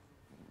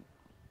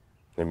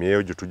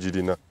 Emyeyo gyo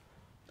tugirina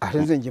ate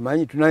nze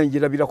ngimanyi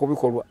tunayingirabira ku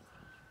bikolwa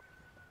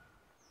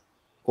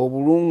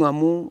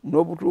obulungamu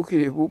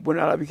n'obutuukirivu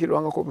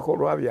bunaalabikirwanga ku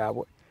bikolwa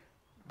byabwe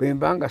bwe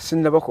mba nga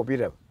sinnabako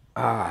biraba.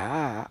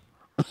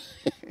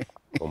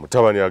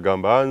 Omutabani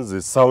agamba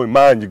nze sawe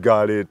maanyi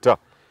galeeta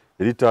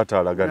eri taata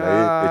alaga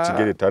naye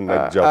ekigere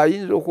tannajja.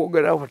 Ayinza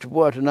okwogera kati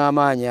bw'atyo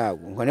n'amaanyi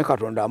ago nga ne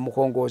Katonda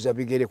amukongooza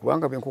bigere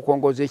kubanga bwe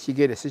nkukongooza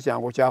ekigere si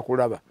kyangu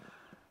kyakulaba.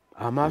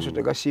 Amaaso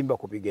tegasimba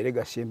ku bigere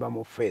gasimba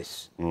mu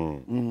feesi.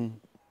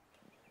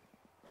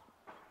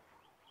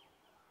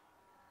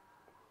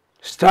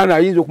 Sitaani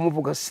ayinza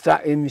okumuvuga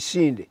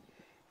emisinde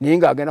naye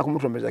ng'agenda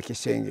kumutomeza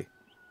kisenge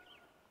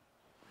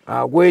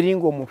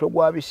gweringa omuntu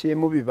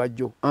ogwabiseemu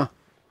bibajjo.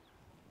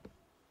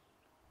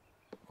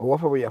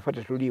 Owaffe bwe yafa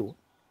tetuliiwo.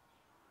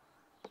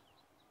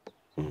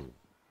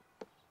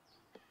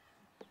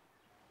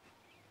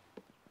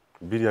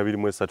 Biri abiri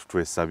mu esatu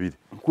twesabire.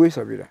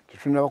 Nkwesabira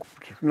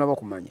tetunaba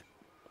kumanya.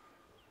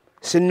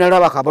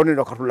 Sinnalaba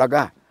kabonero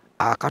katulaga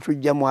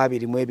akatujja mu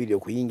 22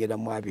 okuyingira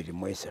mu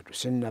 23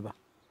 sinnaba.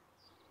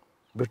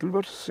 Bwe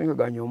tuliba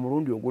tusengaganya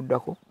omulundi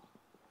oguddako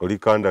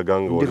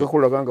olikandaga nga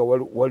ndikakulaga nga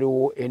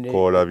waliwo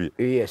kolabye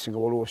yes nga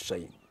waliwo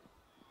sayini.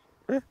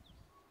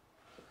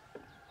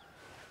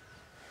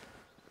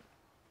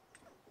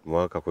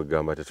 Mwaka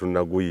kwegamba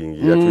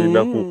tetunnaguyingira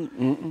tulinaku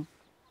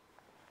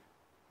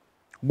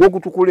gwe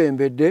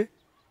gutukulembedde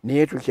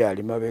naye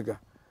tukyali mabega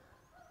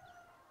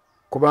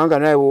kubanga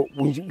naye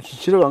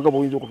kiraba nga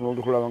bw'oyinza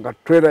okutunula nga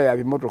twera ya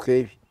bimotoka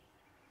ebi.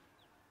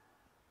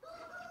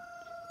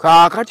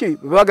 Kaakati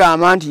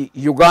bagamba nti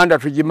Uganda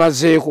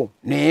tugimazeeko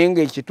naye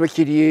ng'ekitwe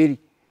kiri eri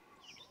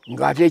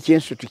ng'ate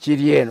ekyensu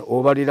tukiri eno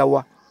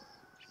obalirawa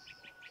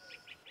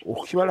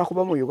okibala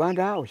kuba mu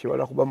Uganda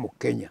okibala kuba mu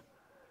Kenya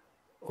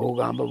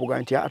ogamba buga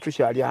nti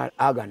tukyali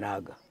aga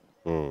naaga.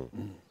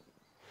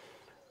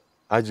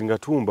 Hajji nga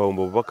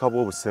tuwumbawumba obubaka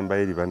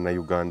bw'obusembayo eri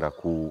bannayuganda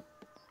ku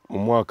mu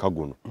mwaka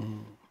guno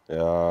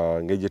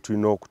ng'egye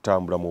tulina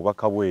okutambula mu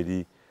bubaka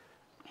bw'eri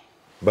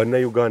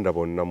bannayuganda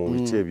bonna mu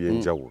biti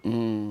eby'enjawulo.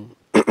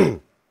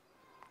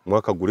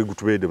 Mwaka guli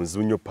gutubeedde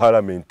muzibu nnyo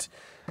paalamenti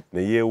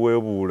ne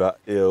yeeweebuula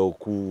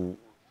ku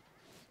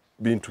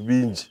bintu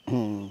bingi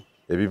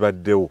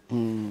ebibaddewo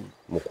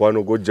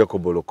mukwano gwo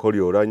Jacob Lokoli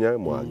Oranya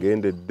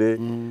mwagendedde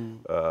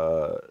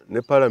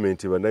ne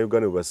parliament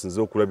bannayuganda bwe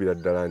basinze okulabira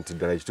ddala nti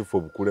ddala ekituufu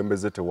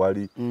obukulembeze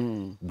tewali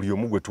buli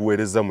omu gwe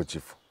tuweereza mu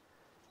kifo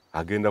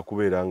agenda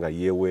kubeera nga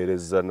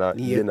yeeweereza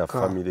ye na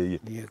famire ye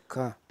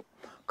yekka.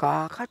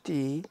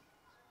 Kaakati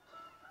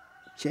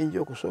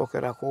kyenja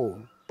okusookerako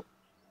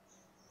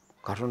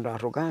Katonda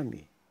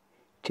atugambye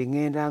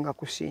tiŋŋendanga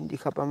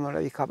kusindika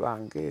bamalayika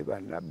bange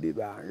bannabbi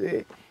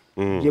bange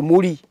gye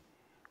muli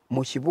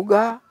mu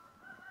kibuga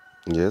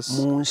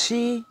mu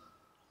nsi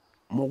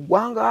mu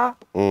ggwanga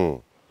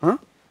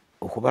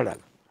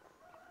okubalaga.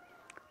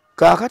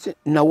 Kaakati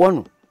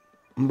nawano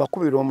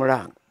mbakubira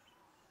omulanga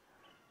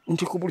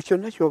nti ku buli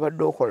kyonna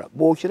ky'obadde okola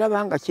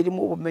bw'okiraba nga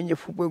kirimu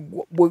obumenyefu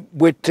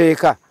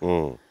bw'etteeka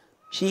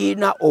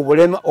kirina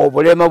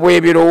obulema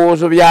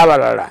bw'ebirowoozo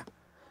by'abalala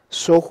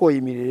sooka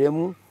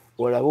oyimiriremu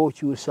olabe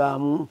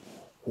okyusaamu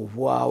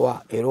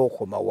kuvaawa era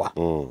okomawa.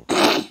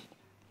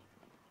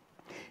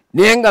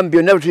 Naye nga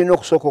byonna bye tulina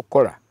okusooka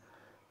okukola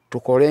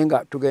tukole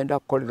nga tugenda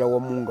kukolera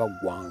wamu nga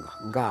ggwanga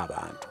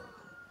ng'abantu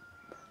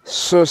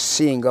so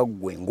si nga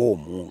ggwe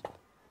ng'omuntu.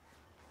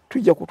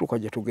 Tujja kutuuka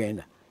gye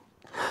tugenda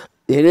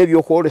era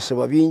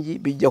ebyokwolesebwa bingi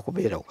bijja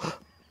kubeerawo.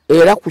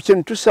 Era ku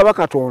kino tusaba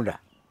Katonda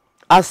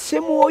asse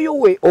mwoyo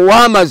we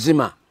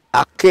ow'amazima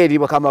akka eri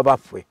bakama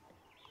baffe.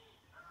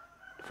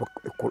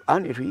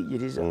 Qur'an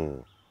etuyigiriza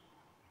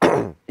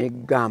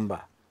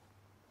egamba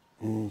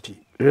nti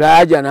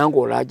laaja nange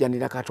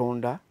olaajanira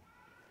Katonda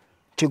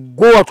ti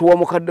gwe watuwa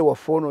mukadde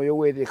waffe ono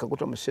Yoweri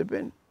Kaguta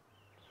Museveni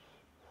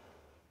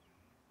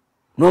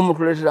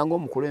n'omutuleetera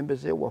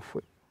ng'omukulembeze waffe.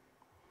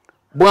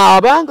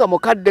 Bw'abanga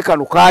mukadde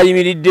kano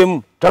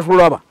kayimiriddemu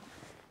tatulaba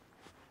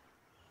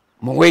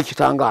muwe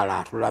ekitangaala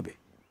atulabe.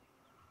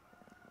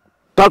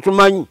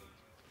 Tatumanyi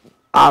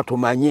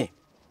atumanye.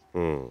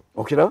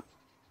 Okiraba?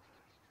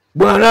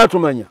 Bwana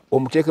atumanya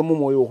omuteekemu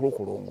mwoyo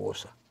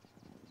okukulongoosa.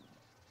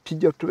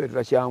 Kijja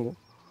kutubeerera kyangu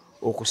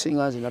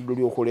okusinga nze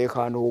Nadduli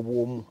okuleekaana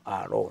obwomu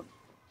alone.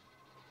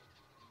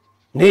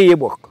 Naye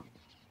bwakka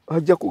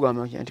ajja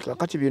kugamba nti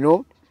kakati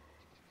bino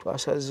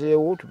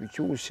twasazeewo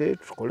tubikyuse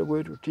tukole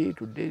bwe tuti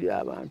tudde eri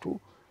abantu.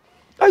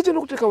 Ayitira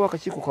okuteekawo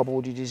akakiiko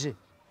kabuulirize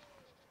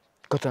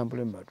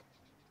katambule mu bantu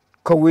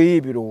kaweeyo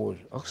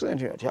ebirowoozo akusaba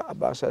nti ati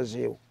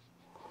abasazeewo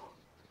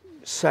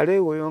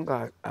saleewoyo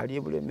nga ali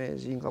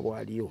ebulemeezi nga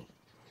bw'aliyo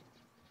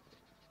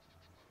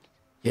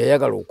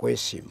yayagala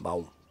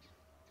okwesimbawo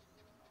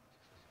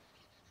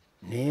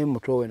naye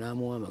muto we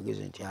n'amuwa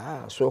amagezi nti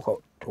sooka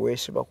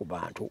teweesiba ku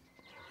bantu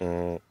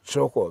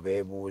sooka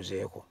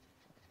obeebuuzeeko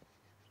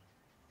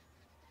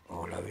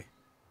olabe.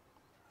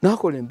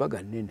 N'akola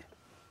embaga nnene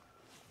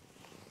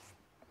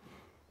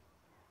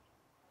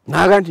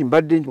n'aga nti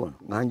mbadde nti wano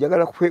nga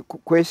njagala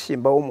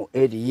kwesimbawo mu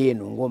eri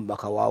yeeno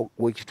ng'omubaka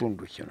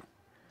w'ekitundu kino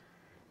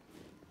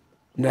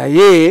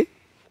naye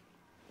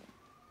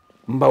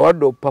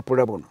mbawadde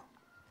obupapula buno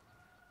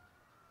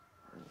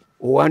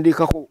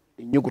owandiikako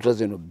ennyuguta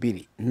zino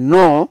 2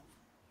 no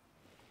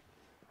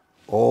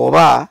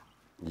oba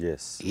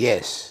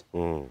yes.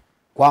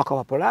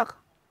 Kwakapapula aka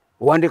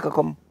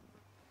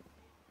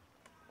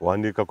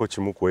owandiikako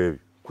kimu ku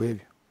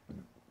ebyo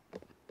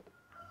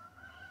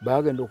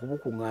bagenda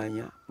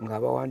okubukuŋŋaanya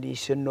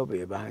ng'abawandiise nno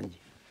be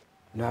bangi.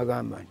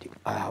 N'agamba nti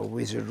I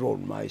withdraw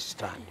my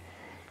stand.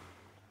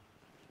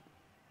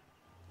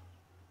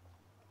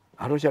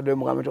 Ate okyaddeyo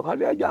mugambe nti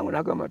kali ajangu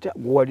n'agamba nti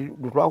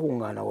gwe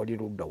twakuŋŋaana wali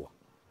luddawa.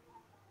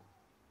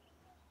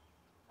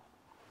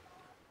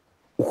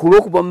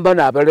 Okulw'okuba mu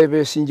bano abalala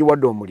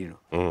beesingiwadde omuliro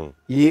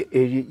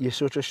ye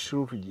soto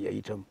sirutu gye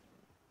yayitamu.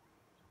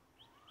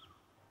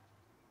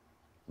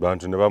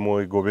 Bantu ne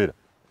bamwegobera.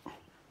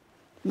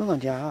 Naga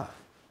nti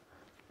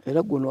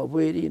era guno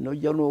obweri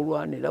nojja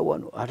n'olwanira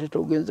wano ate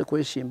togenze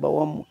kwesimba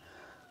wamu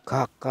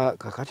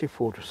kakati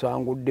ffe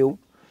otusanguddewo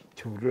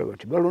kyobutulaba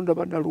ti balonda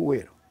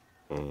bannaluweero.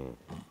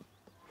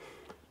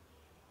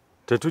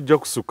 Tetujja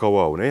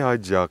kusukkawo awo naye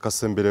Hajja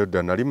akasembereyo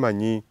ddala nali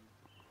manyi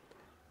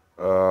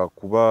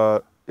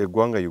kuba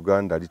eggwanga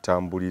Uganda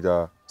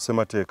litambulira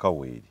ssemateeka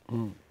weeri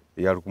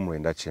eya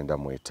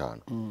 1995.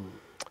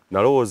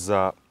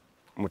 Nalowooza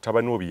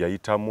mutabani we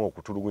yayitamu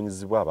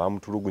okutulugunyizibwa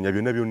abamutulugunya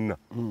byonna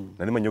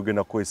nali manyi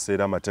ogenda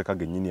kweseera amateeka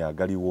gennyini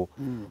agaliwo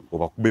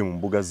obakube mu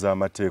mbuga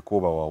z'amateeka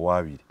oba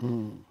wawaabire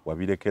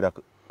wabirekera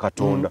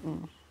Katonda.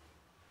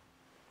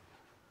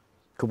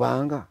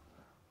 Kubanga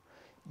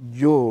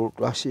jo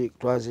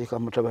twaziika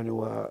mutabani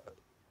wa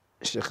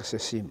Sheikh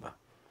Ssesimba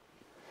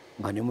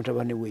nga ne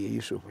mutabani we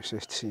Yusuf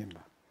Ssesimba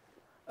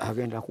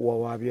agenda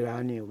kuwawaabira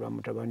ani olwa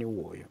mutabani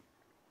we oyo.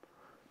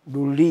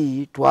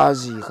 Luli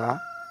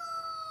twaziika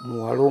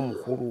muwala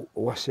omukulu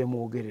owa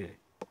Ssemwogerere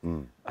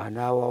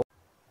anaawa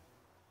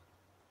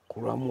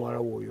ku lwa muwala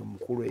we oyo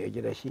omukulu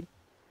eyagira ki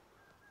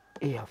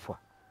eyafa.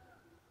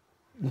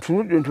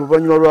 Ntunudde nti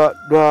oluvannyuma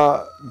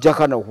lwa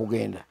Jakana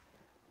okugenda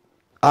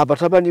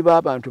abatabani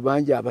b'abantu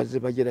bangi abazze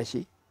bagira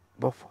ki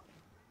bafa.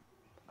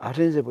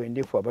 Ate nze bwe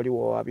ndifa abali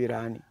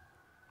wawaabira ani.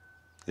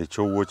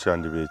 Ekyowuwo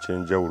kyandiba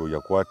ekyenjawulo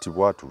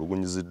yakwatibwa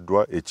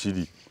atulugunyiziddwa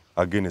ekiri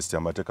against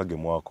amateeka ge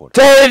mwakola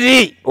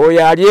teri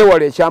oyo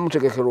alyewala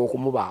ekyamutegekera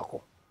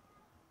okumubaako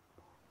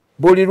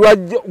buli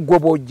lwajja gwe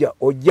bw'ojja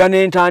ojja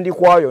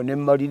n'entandikwayo ne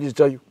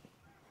mmalirizayo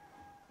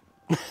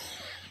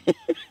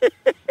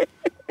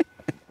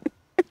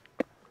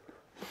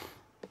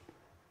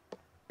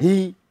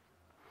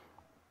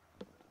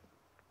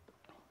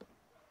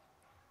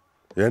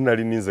era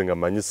nali ninze nga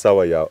manyi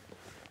ssaawa ya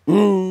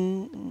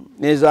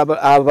ezo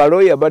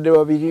abaloya badde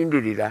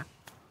babirindirira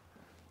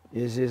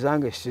ezo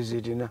ezange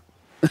sizirina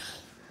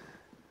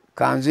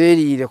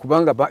kanzeeriire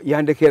kubanga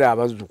yandekera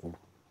abazzukulu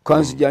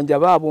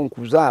kanzijanjaba abo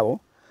nkuzaabo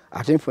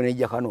ate nfuna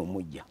ejjaka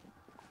n'omujja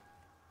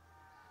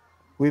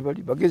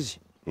webali bagezi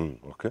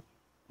okay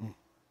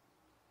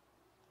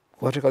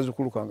kwate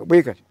kazzukulu kange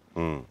bwe kati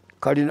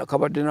kalina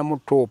kabadde na mu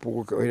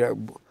toopu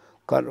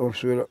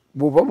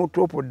bw'ova mu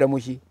toopu odda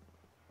muki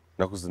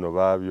naku zino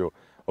baabyo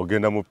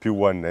ogenda mu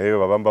P1 naye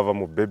babamba bava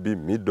mu baby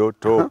middle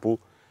top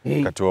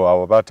kati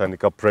abo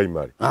batandika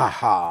primary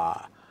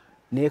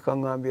naye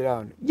kaŋŋambira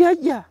wano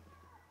jjajja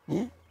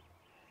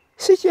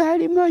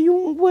sikyali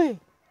mayungwe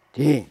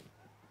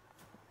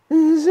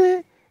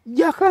nze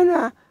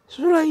Jakana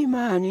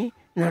Sulaimaani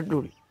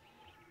Nadduli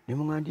ne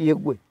muŋŋandi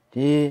yeggwe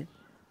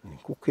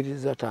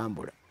nkukkiriza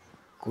tambula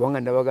kubanga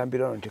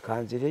ndabagambira wano nti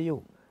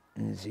kanzireyo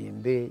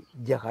nzimbe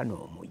Jakana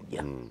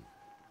omujja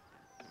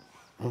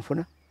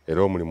nfuna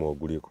era omulimu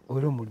oguliko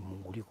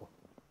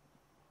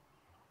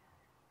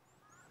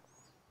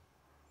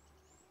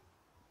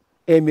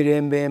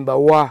emirembe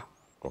mbawa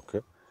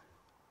okay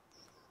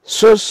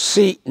so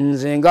si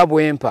nze nga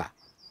bwempa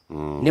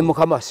ne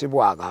mukama si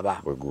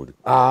bwagaba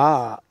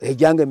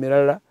ejange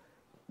emirala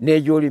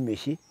n'egyoli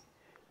miki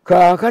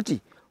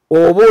kaakati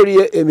oba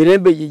oli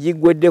emirembe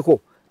gigiggweddeko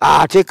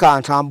ate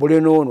kantambule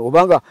n'ono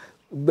obanga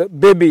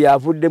bebi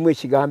yavuddemu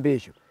ekigambo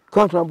ekyo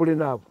kantambule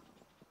naabo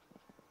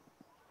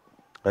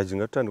Hajji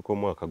nga tutandika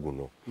omwaka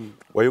guno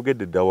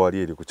wayogedde dda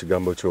wali eri ku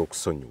kigambo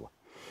ky'okusonyiwa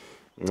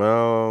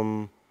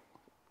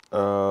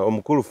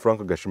omukulu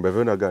Frank Gashumba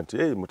yavunaga nti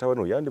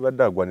mutabani oyo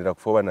yandibadde agwanira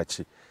kufa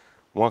naki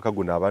mwaka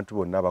guno abantu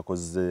bonna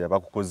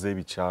abakukoze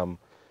ebikyamu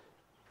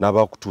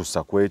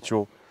n'abakutuusa ku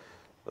ekyo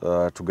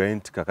tugaye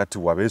nti kakati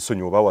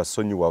wabeesonyiwa oba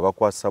wasonyiwa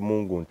bakwasa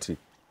Mungu nti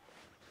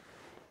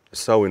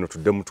essaawa eno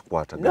tuddemu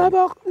tukwatagana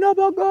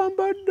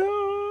nabagamba dda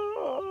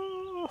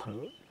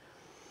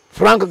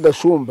Frank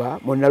Gashumba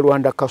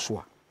Munnalwanda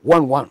Kaswa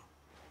 11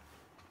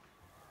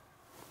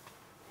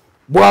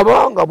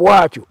 bw'abanga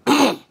bw'atyo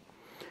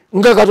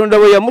nga Katonda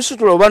bwe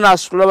yamusitula oba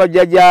n'asitula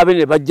bajjajjaabe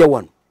ne bajja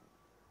wano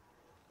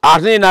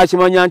ate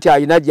n'akimanya nti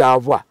alina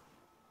gy'ava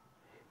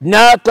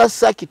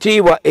n'atassa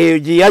kitiibwa eyo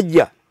gye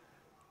yajja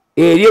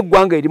eri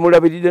eggwanga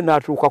erimulabiridde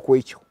n'atuuka ku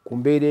ekyo ku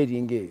mbeera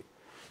eringa eyo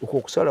okwo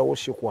okusalawo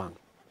si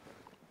kwange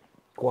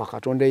kwa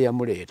Katonda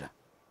eyamuleeta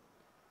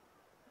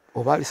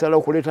oba alisalawo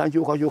okuleeta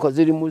nkyukakyuka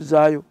ziri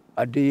muzzaayo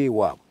addeyo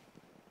ewaabwe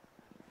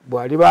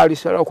bw'aliba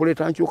alisalawo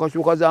okuleeta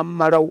nkyukakyuka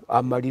zamumalawo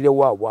amalire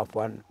waabwe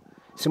afaanana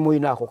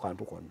simuyinaako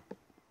kantu konna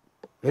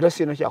era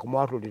sina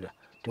kyakumwatulira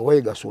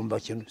tewaye Gasumba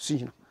kino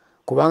sina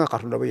kubanga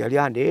Katonda bwe yali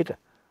andeeta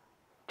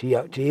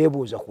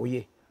teyeebuuza ku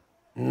ye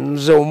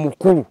nze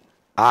omukulu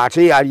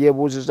ate yali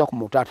yeebuuziza ku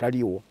muto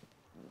ataliiwo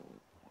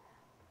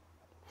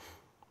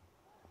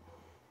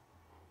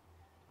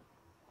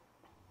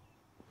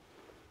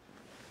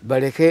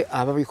baleke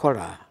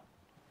ababikola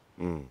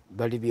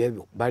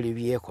bali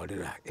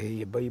byekolera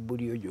eyo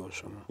bayibuli yo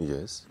gy'osoma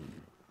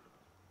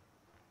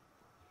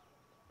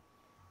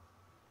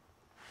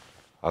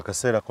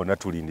akaseera konna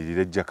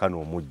tulindirira Jakana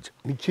omujja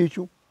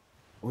mikikyo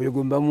oyo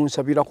gwe mba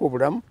munsabirako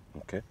obulamu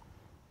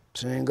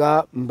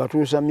singa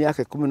mbatuusa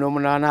myaka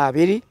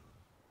 18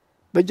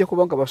 bajja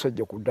kuba nga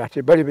basajja kudda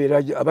ate balibeera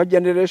aba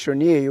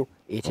generation eyo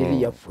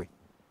eteri yaffe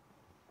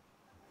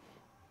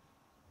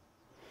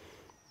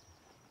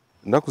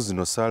naku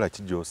zino saala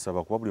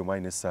kijosaba kuba buli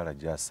omwani n'essaala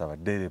gy'asaba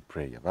daily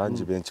prayer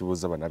bangi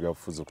benkibuuza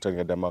bannabyabufuzi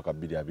okutangira ddala mwaka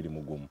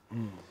 2021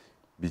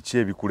 biki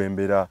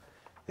ebikulembera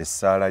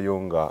essaala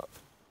yo nga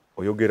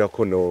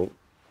oyogerako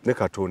ne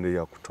Katonda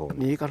eyakutonda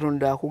naye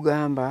Katonda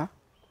akugamba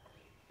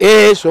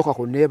sooka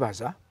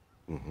kunneebaza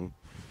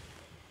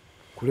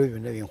kuli ebyo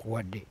byonna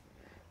byenkuwadde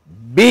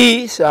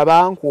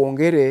saba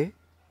nkwongere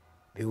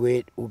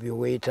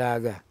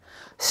byeweetaaga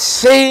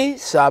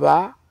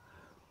saba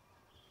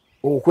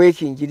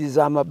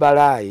okwekinjiriza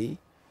amabalaayi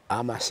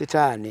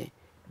amasitaani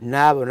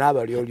n'abo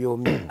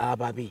n'abalyolyomi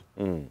ababi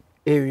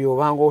ebyo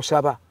byobanga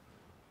osaba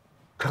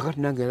kakati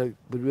nange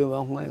buli lwe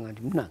bankuŋŋaanya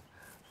nti munange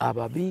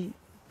ababi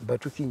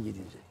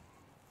batukinjirize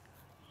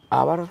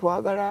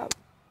abatatwagala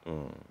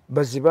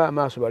bazibe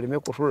amaaso baleme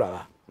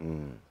kutulaba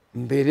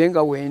mbeere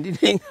nga wendi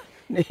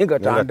naye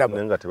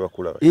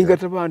nga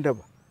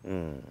tebandaba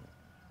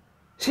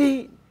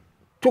si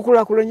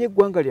tukulaakulanye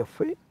eggwanga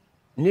lyaffe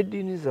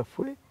n'eddiini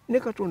zaffe ne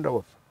Katonda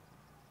waffe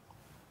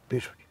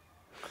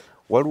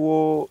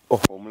waliwo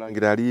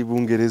omulangira ali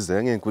Bungereza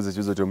yange nkuze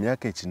ekibuzo kyo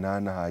myaka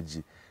 8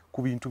 Hajji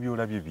ku bintu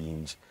byolabye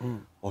bingi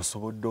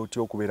osobodde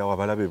otya okubeerawo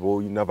abalabe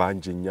boolina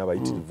bangi nnyo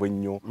abayitirivu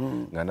ennyo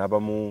nga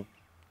n'abamu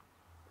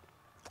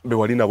be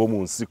wali nabo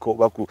mu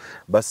nsiko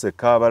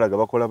baseka balaga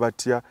bakola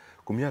batya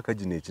ku myaka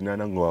gino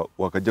ekinaana nga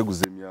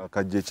wakajaguza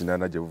emyaka gye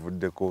ekinaana gye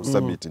buvuddeko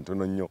sabiti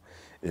ntono nnyo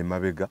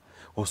emabega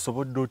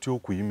osobodde otya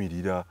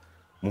okuyimirira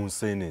mu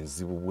nseene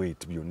enzibu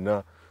bweti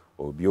byonna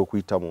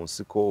byokuyita mu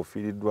nsiko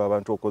ofiiriddwa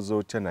abantu okoze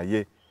otya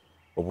naye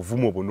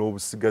obuvumu obwo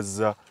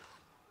n'obusigazza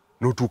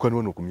n'otuuka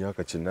n'ono ku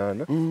myaka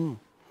 8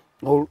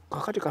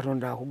 kakati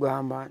Katonda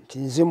akugamba nti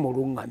nze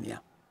muluŋŋamya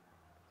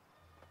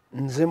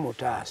nze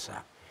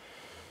mutaasa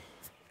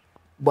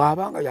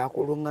bw'abanga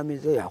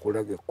yakuluŋŋamiza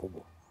yakulaga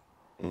ekkubo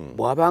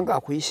bw'abanga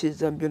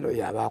akuyisizza mbino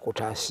yaba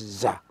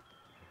akutaasizza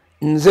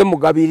nze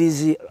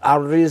mugabirizi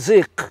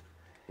arizik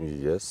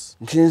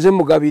nti nze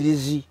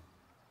mugabirizi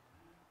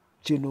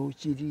kino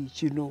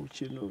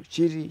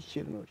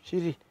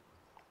kiri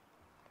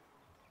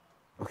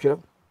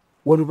okiraba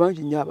wano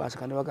bangi nnyo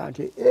abaaseka ne bagamba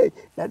nti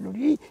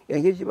Nadduli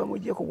engeri gye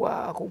bamugye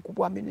ku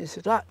bwa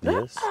minisita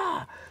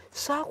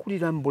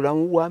saakulira mu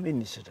bulamu bwa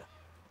minisita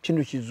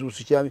kino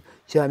kizuusi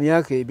kya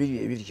myaka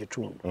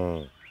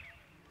 2.2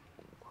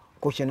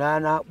 ku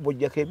 8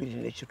 bw'ojjako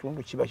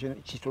 2.2 kiba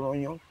kitono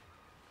nnyo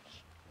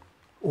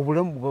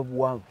obulamu buba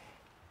buwanvu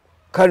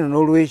kale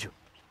n'olwekyo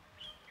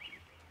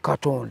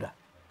Katonda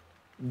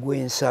gwe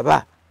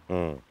nsaba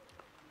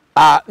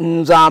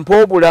nze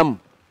ampa obulamu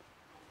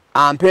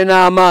ampe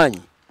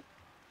n'amaanyi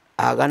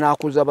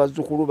aganaakuza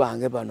bazzukulu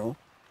bange bano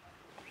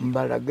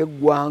mbalage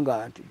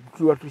eggwanga nti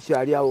tuba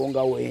tukyali awo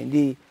nga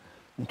wendi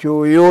nti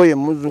oyo ye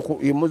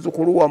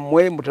muzzukulu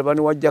wammwe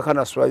mutabani wa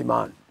Jakana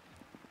Sulaiman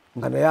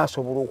nga naye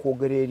asobola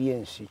okwogera eri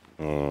ensi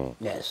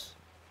yes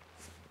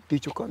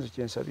ekyo kanze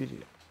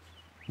kyensabirira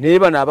naye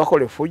bano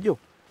abakola effujjo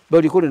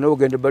balikole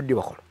n'obugende baddi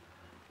bakola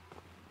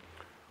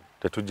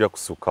tetujja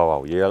kusukka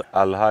waawo ye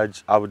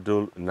Alhaji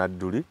Abdul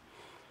Nadduli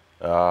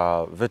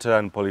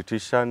veteran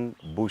politician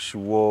bush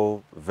war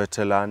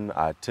veteran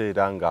ate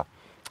era nga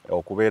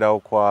okubeerawo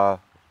kwa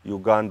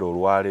Uganda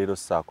olwaleero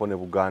saako ne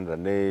Buganda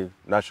ne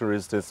National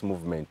Resistance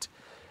Movement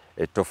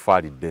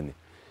ettofaali ddene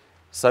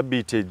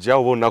sabbiiti ejja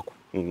oba olunaku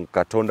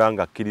Katonda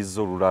nga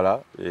akkiriza olulala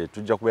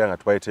tujja kubeera nga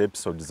tubayita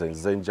episodes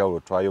ez'enjawulo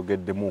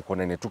twayogeddemuuko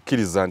ne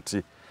tukkiriza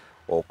nti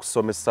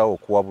okusomesa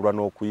okuwabulwa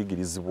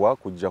n'okuyigirizibwa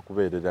kujja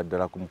kubeerera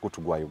ddala ku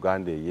mukutu gwa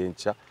Uganda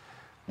ey'enkya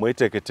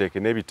mweteeketeeke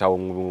n'ebitabo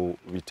mu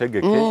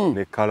bitegeke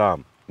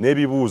n'ekkalaamu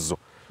n'ebibuuzo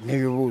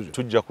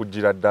tujja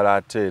kugira ddala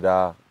ate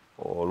era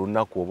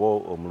olunaku oba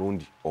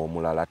omulundi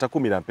omulala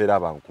atakumira mpeera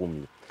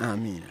abankuumire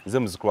nze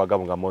muzukulu wa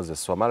Gabo nga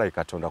Moses wamalayi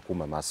Katonda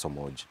kuuma maaso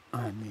moogi.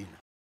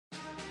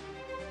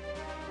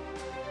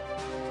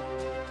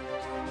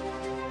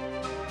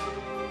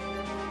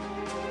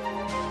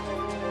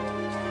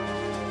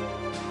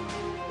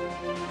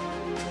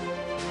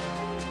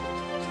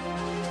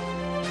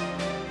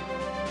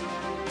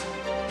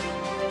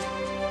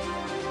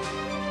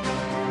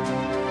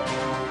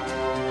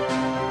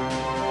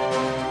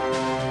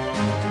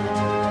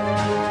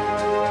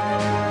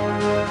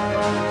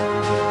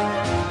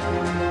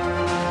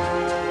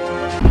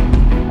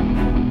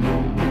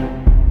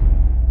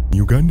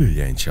 Uganda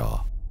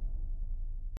ey'enkya